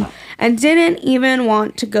for them and didn't even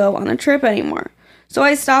want to go on the trip anymore. So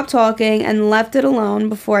I stopped talking and left it alone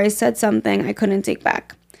before I said something I couldn't take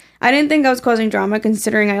back. I didn't think I was causing drama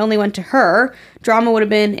considering I only went to her. Drama would have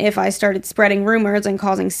been if I started spreading rumors and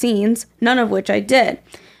causing scenes, none of which I did.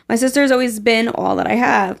 My sister has always been all that I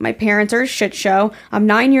have. My parents are a shit show. I'm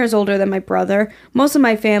 9 years older than my brother. Most of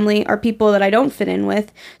my family are people that I don't fit in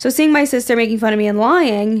with. So seeing my sister making fun of me and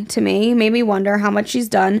lying to me made me wonder how much she's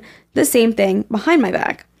done the same thing behind my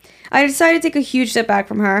back. I decided to take a huge step back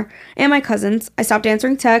from her and my cousins. I stopped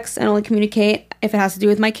answering texts and only communicate if it has to do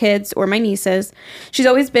with my kids or my nieces. She's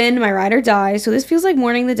always been my ride or die, so this feels like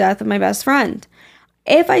mourning the death of my best friend.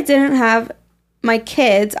 If I didn't have my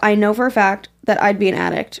kids, I know for a fact that I'd be an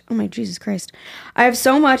addict. Oh my Jesus Christ. I have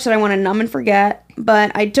so much that I want to numb and forget,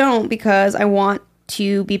 but I don't because I want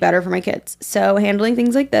to be better for my kids. So handling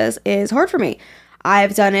things like this is hard for me.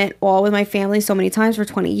 I've done it all with my family so many times for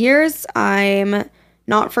 20 years. I'm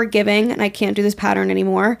not forgiving and I can't do this pattern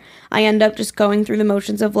anymore. I end up just going through the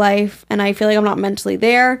motions of life and I feel like I'm not mentally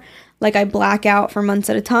there. Like I black out for months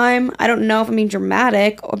at a time. I don't know if I'm being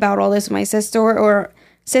dramatic about all this with my sister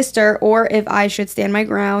or if I should stand my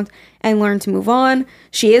ground and learn to move on.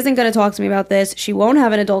 She isn't going to talk to me about this. She won't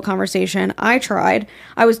have an adult conversation. I tried.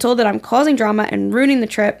 I was told that I'm causing drama and ruining the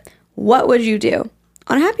trip. What would you do?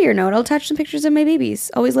 On a happier note, I'll attach some pictures of my babies.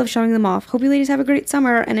 Always love showing them off. Hope you ladies have a great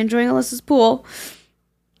summer and enjoying Alyssa's pool.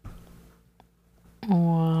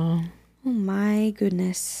 Aww. Oh my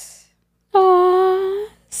goodness. Aww.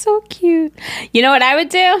 So cute. You know what I would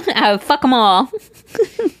do? I would fuck them all.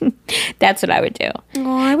 That's what I would do.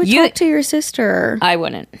 Oh, I would talk to your sister. I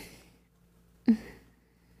wouldn't.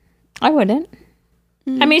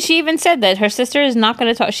 I mean, she even said that her sister is not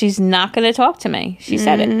going to talk. She's not going to talk to me. She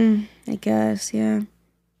said it. I guess, yeah.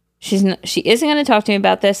 She isn't going to talk to me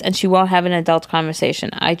about this, and she won't have an adult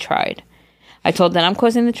conversation. I tried. I told them I'm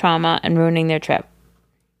causing the trauma and ruining their trip.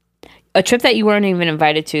 A trip that you weren't even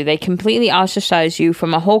invited to. They completely ostracize you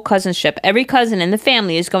from a whole cousinship. Every cousin in the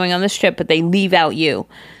family is going on this trip, but they leave out you.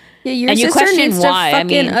 Yeah, your sister needs to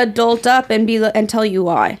fucking adult up and tell you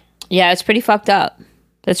why. Yeah, it's pretty fucked up.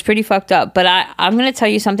 That's pretty fucked up. But I'm going to tell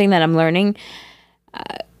you something that I'm learning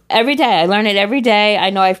every day. I learn it every day. I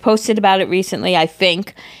know I've posted about it recently, I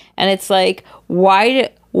think. And it's like,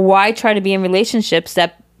 why try to be in relationships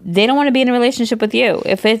that they don't want to be in a relationship with you?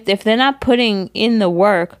 If they're not putting in the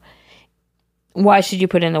work, why should you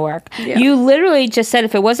put in the work? Yeah. You literally just said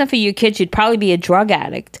if it wasn't for your kids, you'd probably be a drug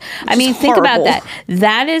addict. I mean, think about that.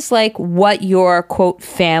 That is like what your, quote,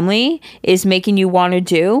 family is making you want to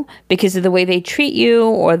do because of the way they treat you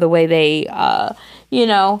or the way they,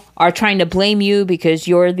 are trying to blame you because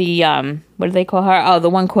you're the, what do they call her? Oh, the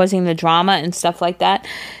one causing the drama and stuff like that.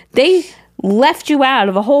 They left you out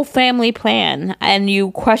of a whole family plan and you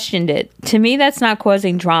questioned it. To me, that's not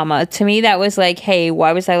causing drama. To me, that was like, hey,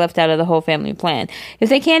 why was I left out of the whole family plan? If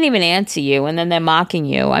they can't even answer you and then they're mocking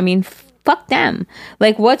you, I mean, fuck them.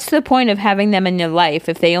 Like, what's the point of having them in your life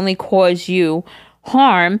if they only cause you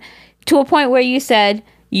harm to a point where you said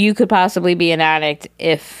you could possibly be an addict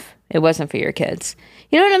if it wasn't for your kids?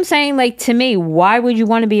 You know what I'm saying? Like, to me, why would you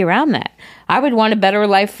want to be around that? I would want a better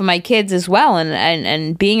life for my kids as well.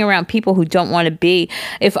 And being around people who don't want to be.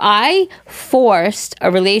 If I forced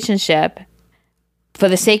a relationship for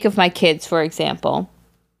the sake of my kids, for example,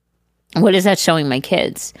 what is that showing my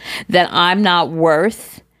kids? That I'm not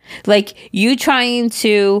worth? Like, you try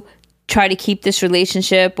to keep this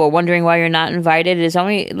relationship or wondering why you're not invited is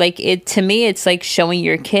only, like, it. To me, it's like showing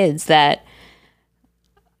your kids that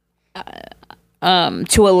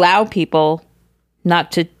to allow people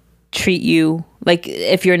not to treat you like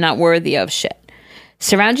if you're not worthy of shit.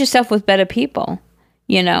 Surround yourself with better people,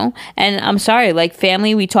 and I'm sorry, like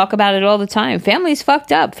family, we talk about it all the time. Family's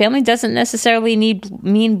fucked up. Family doesn't necessarily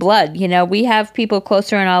mean blood. We have people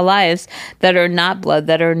closer in our lives that are not blood,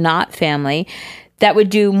 that are not family, that would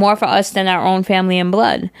do more for us than our own family and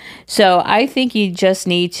blood. So I think you just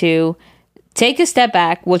need to take a step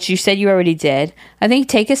back, which you said you already did. I think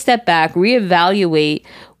take a step back, reevaluate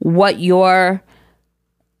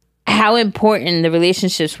how important the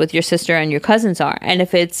relationships with your sister and your cousins are. And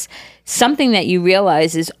if it's something that you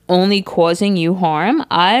realize is only causing you harm,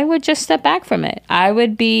 I would just step back from it. I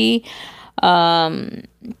would be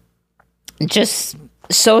just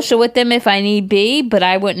social with them if I need be, but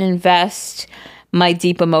I wouldn't invest my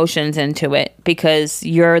deep emotions into it because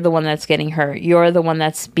you're the one that's getting hurt. You're the one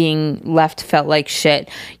that's being left felt like shit.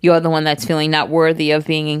 You're the one that's feeling not worthy of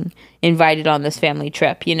being invited on this family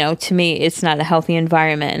trip. You know, to me, it's not a healthy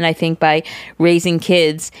environment. And I think by raising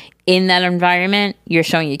kids in that environment, you're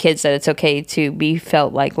showing your kids that it's okay to be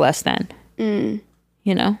felt like less than.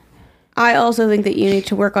 You know? I also think that you need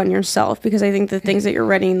to work on yourself because I think the things that you're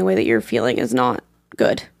writing, the way that you're feeling is not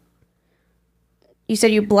good. You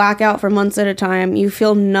said you black out for months at a time. You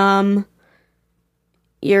feel numb.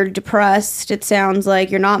 You're depressed. It sounds like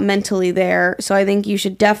you're not mentally there. So I think you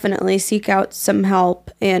should definitely seek out some help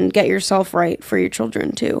and get yourself right for your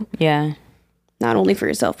children too. Yeah. Not only for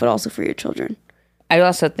yourself, but also for your children. I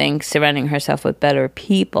also think surrounding herself with better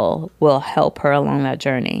people will help her along that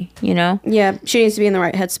journey, you know? Yeah, she needs to be in the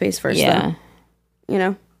right headspace first, though. You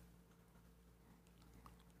know?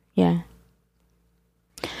 Yeah.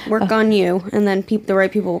 Work on you, and then the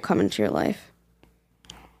right people will come into your life.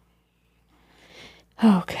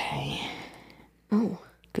 Okay. Oh.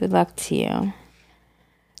 Good luck to you.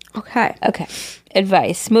 Okay. Okay.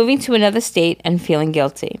 Advice. Moving to another state and feeling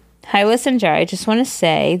guilty. Hi, Alyssa and Jerry. I just want to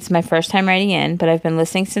say it's my first time writing in, but I've been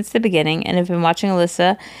listening since the beginning and have been watching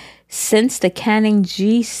Alyssa since the Canon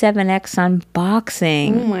G7X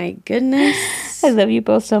unboxing. Oh my goodness. I love you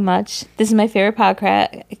both so much. This is my favorite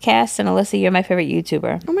podcast, and Alyssa, you're my favorite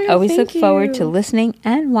YouTuber. Oh my God, always look forward to listening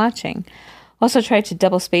and watching. Also try to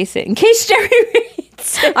double space it in case Jerry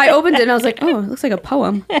reads. I opened it and I was like, oh, it looks like a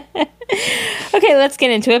poem. Okay, let's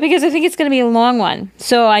get into it because I think it's going to be a long one.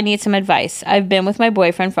 So I need some advice. I've been with my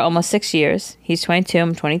boyfriend for almost 6 years. He's 22,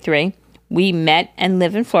 I'm 23. We met and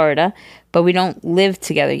live in Florida, but we don't live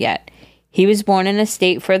together yet. He was born in a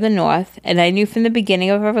state further north, and I knew from the beginning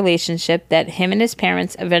of our relationship that him and his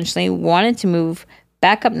parents eventually wanted to move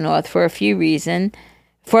back up north for a few reasons,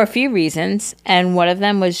 and one of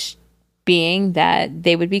them was being that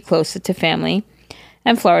they would be closer to family,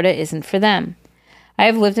 and Florida isn't for them. I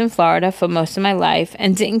have lived in Florida for most of my life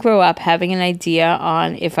and didn't grow up having an idea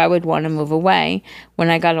on if I would want to move away when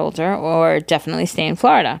I got older or definitely stay in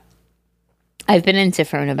Florida. I've been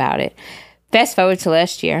indifferent about it. Fast forward to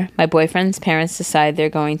last year, my boyfriend's parents decide they're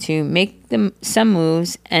going to make some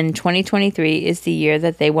moves, and 2023 is the year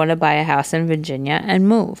that they want to buy a house in Virginia and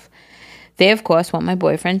move. They, of course, want my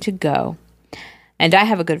boyfriend to go, and I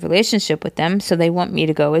have a good relationship with them, so they want me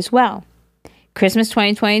to go as well. Christmas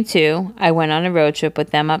 2022, I went on a road trip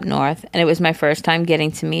with them up north, and it was my first time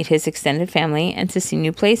getting to meet his extended family and to see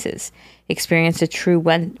new places, experience a true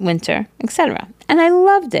winter, etc. And I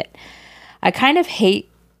loved it. I kind of hate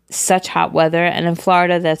such hot weather, and in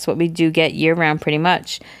Florida, that's what we do get year-round pretty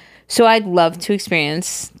much. So I'd love to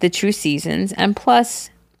experience the true seasons, and plus,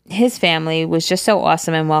 his family was just so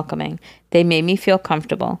awesome and welcoming. They made me feel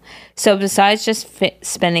comfortable. So besides just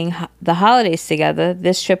spending the holidays together,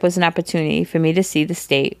 this trip was an opportunity for me to see the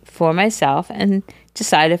state for myself and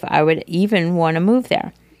decide if I would even want to move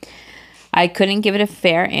there. I couldn't give it a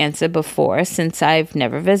fair answer before since I've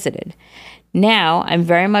never visited. Now, I'm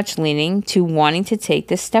very much leaning to wanting to take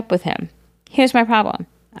this step with him. Here's my problem.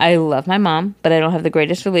 I love my mom, but I don't have the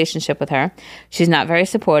greatest relationship with her. She's not very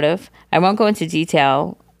supportive. I won't go into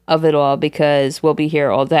detail of it all because we'll be here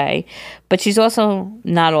all day, but she's also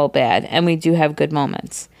not all bad, and we do have good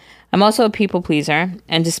moments. I'm also a people pleaser,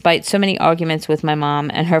 and despite so many arguments with my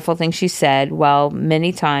mom and hurtful things she said, while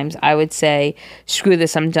many times I would say, screw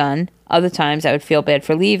this, I'm done, other times I would feel bad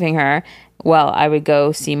for leaving her, I would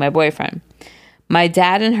go see my boyfriend. My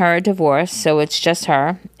dad and her are divorced, so it's just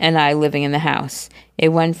her and I living in the house. It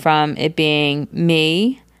went from it being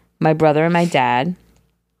me, my brother, and my dad,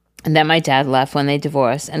 and then my dad left when they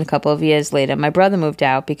divorced, and a couple of years later, my brother moved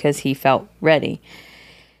out because he felt ready.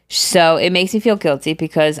 So it makes me feel guilty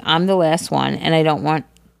because I'm the last one, and I don't want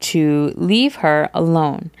to leave her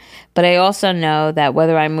alone. But I also know that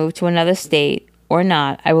whether I move to another state or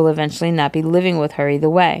not, I will eventually not be living with her either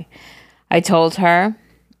way. I told my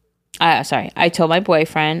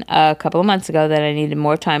boyfriend a couple of months ago that I needed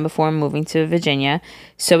more time before moving to Virginia,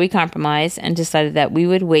 so we compromised and decided that we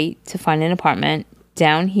would wait to find an apartment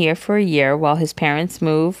down here for a year while his parents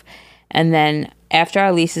move, and then after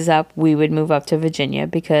our lease is up, we would move up to Virginia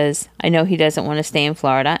because I know he doesn't want to stay in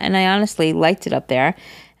Florida, and I honestly liked it up there,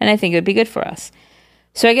 and I think it would be good for us.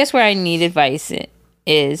 So I guess where I need advice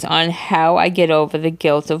is on how I get over the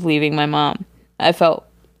guilt of leaving my mom. I feel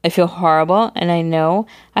horrible, and I know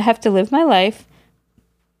I have to live my life.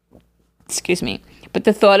 But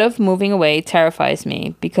the thought of moving away terrifies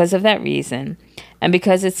me because of that reason, and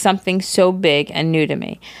because it's something so big and new to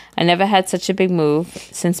me. I never had such a big move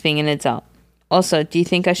since being an adult. Also, do you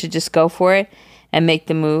think I should just go for it and make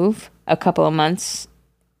the move a couple of months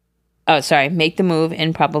make the move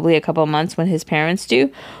in probably a couple of months when his parents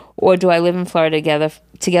do? Or do I live in Florida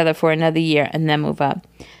together for another year and then move up?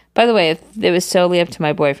 By the way, if it was solely up to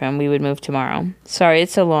my boyfriend, we would move tomorrow. Sorry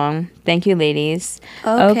it's so long. Thank you, ladies.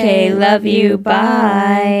 Okay, love you.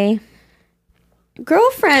 Bye.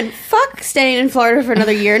 Girlfriend, fuck staying in Florida for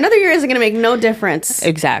another year. Another year isn't going to make no difference.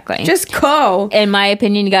 Exactly. Just go. In my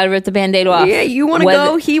opinion, you got to rip the Band-Aid off. Yeah, you want to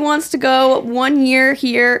go. He wants to go. 1 year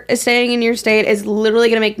here, staying in your state is literally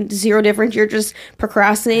going to make zero difference. You're just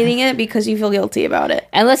procrastinating it because you feel guilty about it.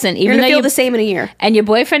 And listen, even You're though going to feel the same in a year. And your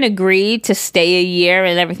boyfriend agreed to stay a year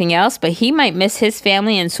and everything else, but he might miss his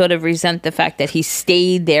family and sort of resent the fact that he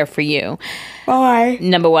stayed there for you. Why?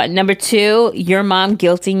 Number one. Number two, your mom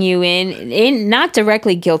guilting you in not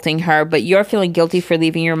directly guilting her, but you're feeling guilty for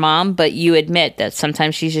leaving your mom, but you admit that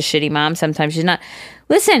sometimes she's a shitty mom, sometimes she's not.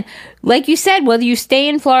 Listen, like you said, whether you stay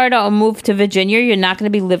in Florida or move to Virginia, you're not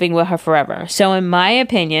going to be living with her forever. So in my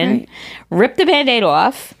opinion, rip the Band-Aid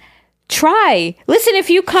off. Try. Listen, if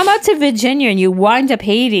you come out to Virginia and you wind up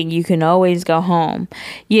hating, you can always go home,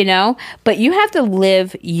 you know? But you have to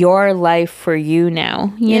live your life for you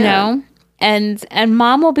now, you know? And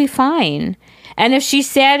mom will be fine. And if she's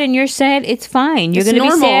sad and you're sad, it's fine. You're going to be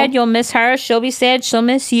sad. You'll miss her. She'll be sad. She'll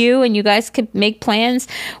miss you. And you guys could make plans.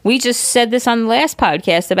 We just said this on the last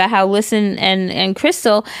podcast about how Listen and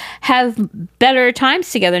Crystal have better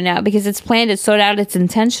times together now because it's planned, it's sorted out, it's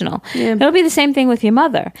intentional. Yeah. It'll be the same thing with your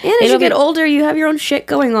mother. And as you get older, you have your own shit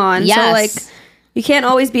going on. Yes. So, like, you can't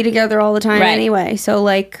always be together all the time anyway. So,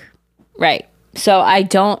 like... Right. So I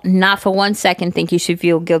don't, not for 1 second, think you should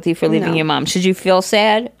feel guilty for leaving your mom. Should you feel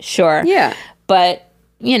sad? Sure. Yeah. But,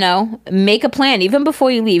 you know, make a plan. Even before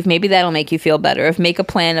you leave, maybe that'll make you feel better. If make a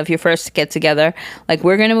plan of your first get together. Like,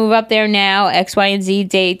 we're going to move up there now, X, Y, and Z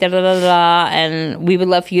date, da-da-da-da, and we would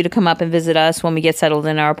love for you to come up and visit us when we get settled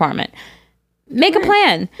in our apartment. Make a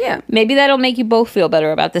plan. Yeah. Maybe that'll make you both feel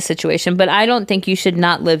better about the situation. But I don't think you should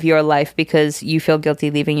not live your life because you feel guilty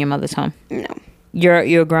leaving your mother's home. No.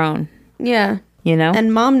 You're grown. Yeah. You know?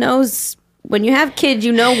 And mom knows when you have kids,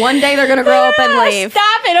 you know one day they're going to grow up and leave.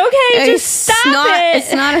 Stop it, okay? Just stop it.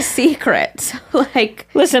 It's not a secret. Like,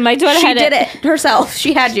 listen, my daughter she did it herself.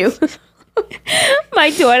 She had you.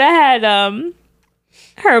 My daughter had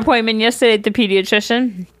her appointment yesterday at the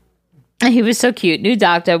pediatrician. And he was so cute. New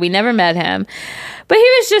doctor. We never met him. But he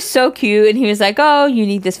was just so cute. And he was like, oh, you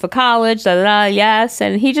need this for college. Da, da, da, yes.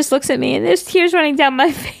 And he just looks at me and there's tears running down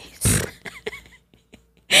my face.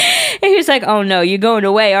 And he was like, oh no, you're going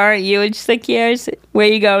away, aren't you? And she's like, yeah. Where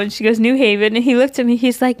you going? And she goes, New Haven. And he looked at me.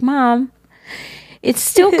 He's like, Mom, it's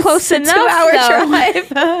still close enough. 2-hour drive.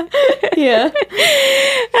 Yeah.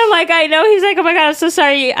 I'm like, I know. He's like, oh my God, I'm so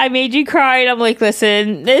sorry I made you cry. And I'm like,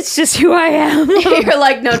 listen, it's just who I am. You're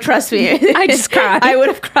like, no, trust me. I just cried. I would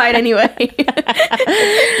have cried anyway.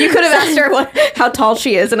 You could have asked her how tall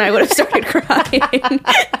she is and I would have started crying.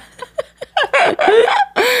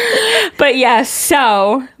 But yes,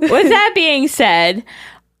 so with that being said,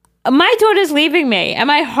 my daughter's leaving me. Am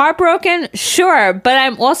I heartbroken? Sure, but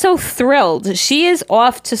I'm also thrilled. She is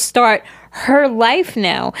off to start her life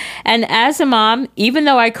now. And as a mom, even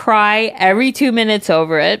though I cry every 2 minutes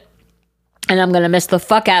over it, and I'm going to miss the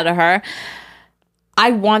fuck out of her,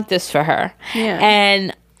 I want this for her. Yeah.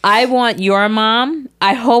 And I want your mom.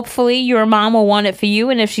 Hopefully your mom will want it for you.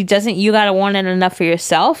 And if she doesn't, you got to want it enough for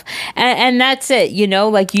yourself. And that's it. You know,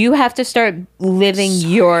 like you have to start living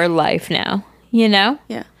your life now, you know?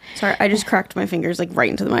 Yeah. Sorry, I just cracked my fingers like right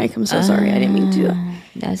into the mic. I'm so sorry. I didn't mean to.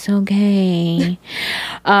 That's okay.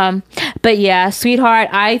 But yeah, sweetheart,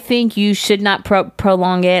 I think you should not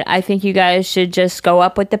prolong it. I think you guys should just go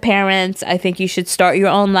up with the parents. I think you should start your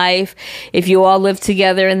own life. If you all live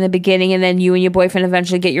together in the beginning and then you and your boyfriend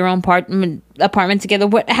eventually get your own apartment together,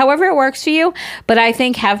 however it works for you. But I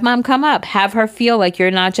think have mom come up, have her feel like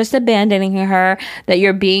you're not just abandoning her,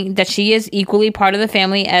 that she is equally part of the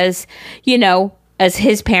family as, you know, as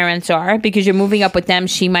his parents are, because you're moving up with them.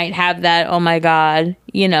 She might have that, oh my God,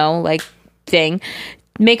 you know, like thing.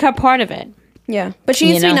 Make her part of it. Yeah. But she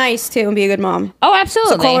needs to be nice too and be a good mom. Oh,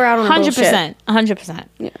 absolutely. So call her out on 100%. 100%.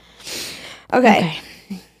 Yeah. Okay.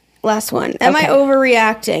 Last one. Am I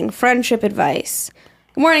overreacting? Friendship advice.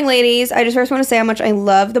 Good morning, ladies. I just first want to say how much I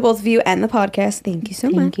love the both of you and the podcast. Thank you so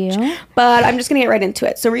much. Thank you. But I'm just going to get right into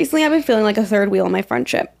it. So recently I've been feeling like a third wheel in my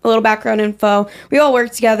friendship. A little background info. We all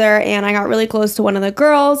worked together and I got really close to one of the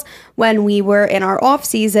girls when we were in our off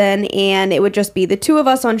season, and it would just be the two of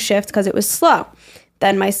us on shift because it was slow.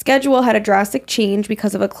 Then my schedule had a drastic change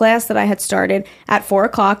because of a class that I had started at 4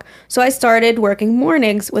 o'clock. So I started working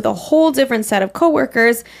mornings with a whole different set of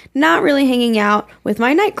coworkers, not really hanging out with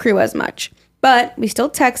my night crew as much. But we still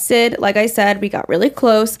texted. Like I said, we got really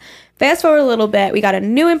close. Fast forward a little bit, we got a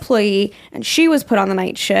new employee, and she was put on the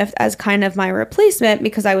night shift as kind of my replacement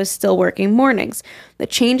because I was still working mornings. The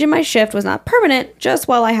change in my shift was not permanent, just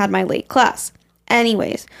while I had my late class.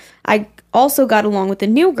 Anyways, I also got along with the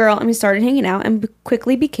new girl, and we started hanging out and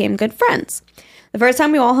quickly became good friends. The first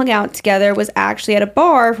time we all hung out together was actually at a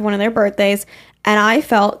bar for one of their birthdays, and I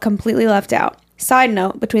felt completely left out. Side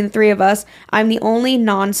note, between the three of us, I'm the only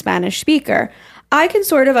non-Spanish speaker. I can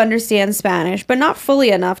sort of understand Spanish, but not fully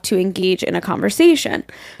enough to engage in a conversation.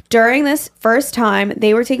 During this first time,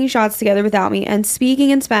 they were taking shots together without me and speaking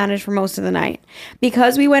in Spanish for most of the night.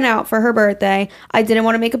 Because we went out for her birthday, I didn't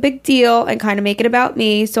want to make a big deal and kind of make it about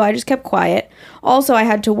me, so I just kept quiet. Also, I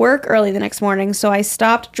had to work early the next morning, so I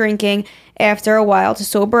stopped drinking after a while to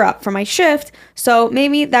sober up for my shift, so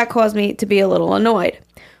maybe that caused me to be a little annoyed.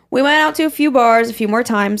 We went out to a few bars a few more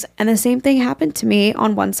times, and the same thing happened to me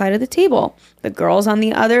on one side of the table. The girls on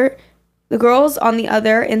the other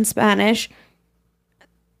in Spanish.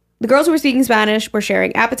 The girls who were speaking Spanish were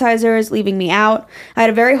sharing appetizers, leaving me out. I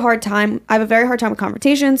have a very hard time with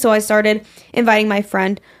confrontation, so I started inviting my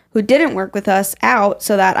friend who didn't work with us out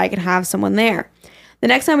so that I could have someone there. The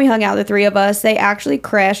next time we hung out, the three of us, they actually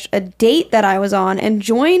crashed a date that I was on and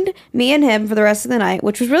joined me and him for the rest of the night,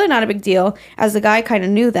 which was really not a big deal, as the guy kind of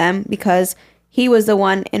knew them because he was the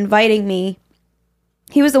one inviting me.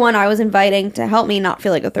 He was the one I was inviting to help me not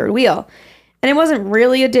feel like a third wheel. And it wasn't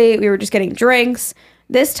really a date. We were just getting drinks.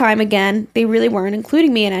 This time again, they really weren't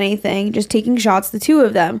including me in anything, just taking shots, the two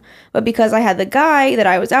of them. But because I had the guy that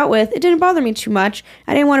I was out with, it didn't bother me too much.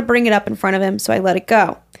 I didn't want to bring it up in front of him, so I let it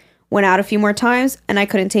go. Went out a few more times, and I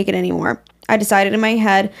couldn't take it anymore. I decided in my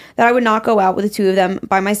head that I would not go out with the two of them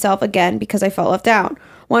by myself again because I felt left out.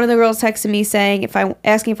 One of the girls texted me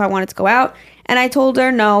asking if I wanted to go out, and I told her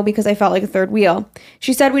no because I felt like a third wheel.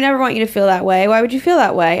 She said, "We never want you to feel that way. Why would you feel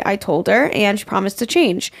that way?" I told her, and she promised to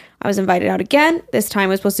change. I was invited out again. This time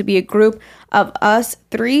it was supposed to be a group of us,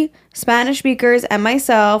 3 Spanish speakers and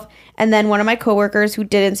myself, and then one of my coworkers who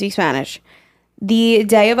didn't speak Spanish. The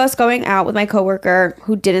day of us going out with my coworker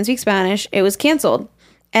who didn't speak Spanish, it was canceled.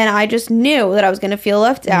 And I just knew that I was going to feel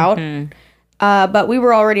left out, but we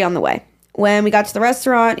were already on the way. When we got to the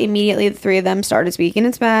restaurant, immediately the three of them started speaking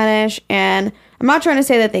in Spanish. And I'm not trying to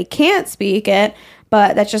say that they can't speak it,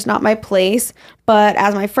 but that's just not my place. But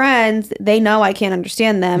as my friends, they know I can't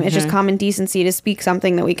understand them. It's just common decency to speak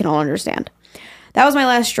something that we can all understand. That was my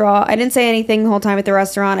last straw. I didn't say anything the whole time at the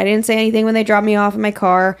restaurant. I didn't say anything when they dropped me off in my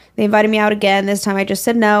car. They invited me out again. This time I just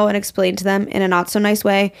said no and explained to them in a not so nice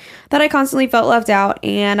way that I constantly felt left out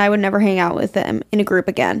and I would never hang out with them in a group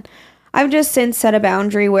again. I've just since set a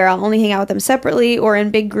boundary where I'll only hang out with them separately or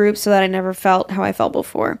in big groups so that I never felt how I felt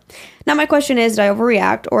before. Now my question is, did I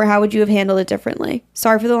overreact or how would you have handled it differently?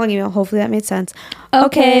 Sorry for the long email. Hopefully that made sense.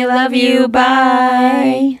 Okay, love you.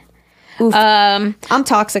 Bye. Oof. I'm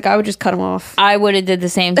toxic. I would just cut them off. I would have did the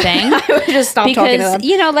same thing. I would just stop talking to them.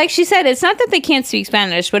 Because, like she said, it's not that they can't speak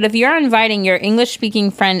Spanish, but if you're inviting your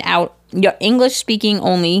English-speaking friend out, your English-speaking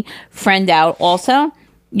only friend out also,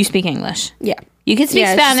 you speak English. Yeah. You can speak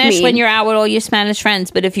Spanish when you're out with all your Spanish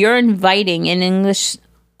friends, but if you're inviting an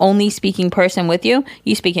English-only speaking person with you,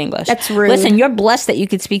 you speak English. That's rude. Listen, you're blessed that you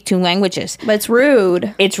could speak 2 languages. But it's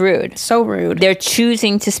rude. It's rude. So rude. They're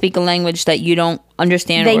choosing to speak a language that you don't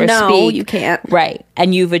understand or speak. They know you can't. Right.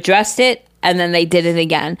 And you've addressed it, and then they did it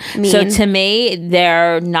again. Mean. So to me,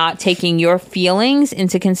 they're not taking your feelings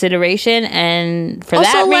into consideration, and for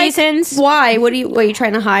also, that reasons... Why? What are you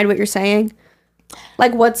trying to hide what you're saying?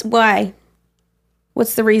 Like, why?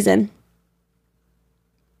 What's the reason?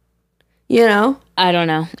 I don't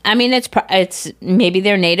know. I mean, it's maybe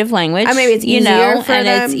their native language. Or maybe it's easier for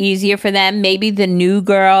them. It's easier for them. Maybe the new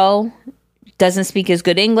girl doesn't speak as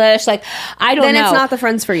good English. Like, I don't know. Then it's not the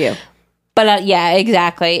friends for you. But yeah,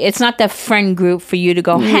 exactly. It's not the friend group for you to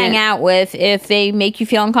go hang out with if they make you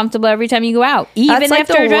feel uncomfortable every time you go out, even That's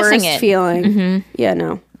after the addressing worst it. Feeling. Mm-hmm. Yeah,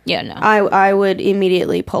 no. Yeah, no. I would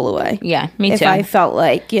immediately pull away. Yeah, me too. If I felt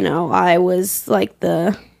like, I was like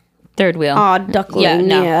the third wheel. Odd duckling. Yeah,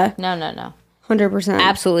 no. Yeah. No. 100%.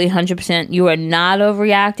 Absolutely 100%. You are not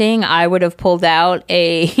overreacting. I would have pulled out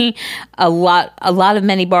a lot of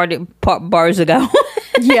many bars ago.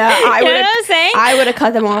 Yeah, I would. You know what I'm saying? I would have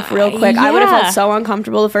cut them off real quick. I would have Yeah. felt so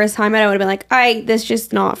uncomfortable the first time, and I would have been like, this is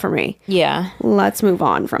just not for me. Yeah. Let's move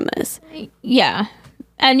on from this. Yeah.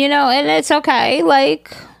 And and it's okay.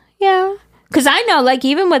 Like, yeah. Because I know, like,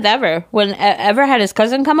 even with when Ever had his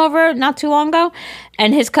cousin come over not too long ago,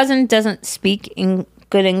 and his cousin doesn't speak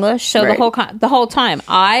good English, so Right. the whole time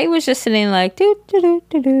I was just sitting like, do do do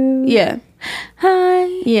do do. Yeah.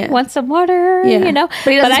 hi, want some water, you know.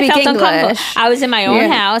 But he doesn't I speak felt English. uncomfortable. I was in my own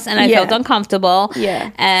house, and I felt uncomfortable.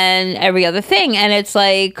 Yeah. And every other thing, and it's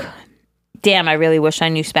like, damn, I really wish I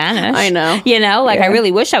knew Spanish. I know. You know, like I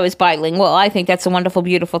really wish I was bilingual. I think that's a wonderful,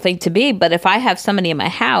 beautiful thing to be. But if I have somebody in my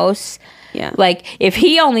house, like if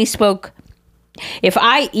he only spoke, if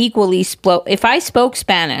I spoke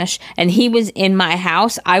Spanish and he was in my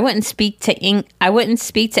house, I wouldn't speak to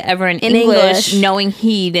ever in English, knowing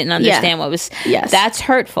he didn't understand what was. Yes. That's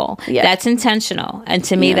hurtful. Yeah. That's intentional, and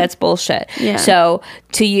to me, that's bullshit. Yeah. So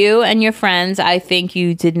to you and your friends, I think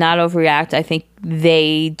you did not overreact. I think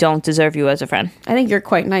they don't deserve you as a friend. I think you're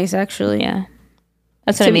quite nice, actually. Yeah.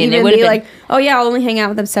 That's what I mean. It would be like, oh yeah, I'll only hang out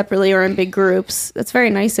with them separately or in big groups. That's very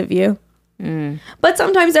nice of you. But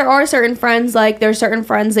sometimes there are certain friends, like there's certain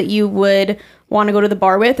friends that you would want to go to the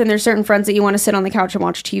bar with, and there's certain friends that you want to sit on the couch and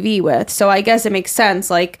watch TV with. So I guess it makes sense.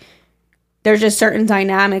 Like there's just certain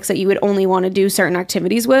dynamics that you would only want to do certain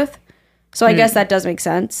activities with. So I guess that does make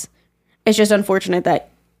sense. It's just unfortunate that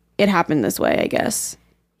it happened this way, I guess.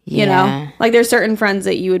 You know? Like there's certain friends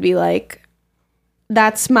that you would be like,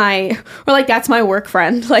 that's my work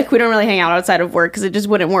friend. Like we don't really hang out outside of work because it just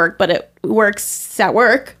wouldn't work, but it works at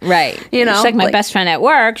work. Right. You know? She's like my best friend at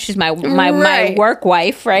work. She's my work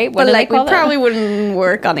wife, right? What but like we probably wouldn't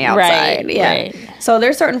work on the outside. Right, yeah. Right. So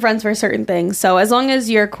there's certain friends for certain things. So as long as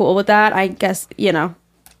you're cool with that, I guess, you know,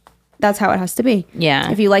 that's how it has to be. Yeah.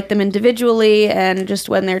 If you like them individually and just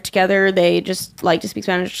when they're together, they just like to speak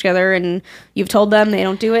Spanish together and you've told them they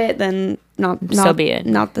don't do it, then so be it.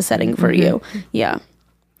 Not the setting for you. Yeah.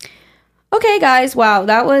 Okay, guys. Wow,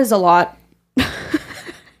 that was a lot.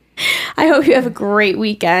 I hope you have a great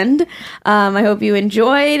weekend. I hope you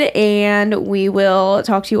enjoyed, and we will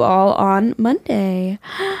talk to you all on Monday.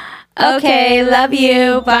 Okay, love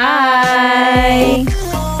you. Bye.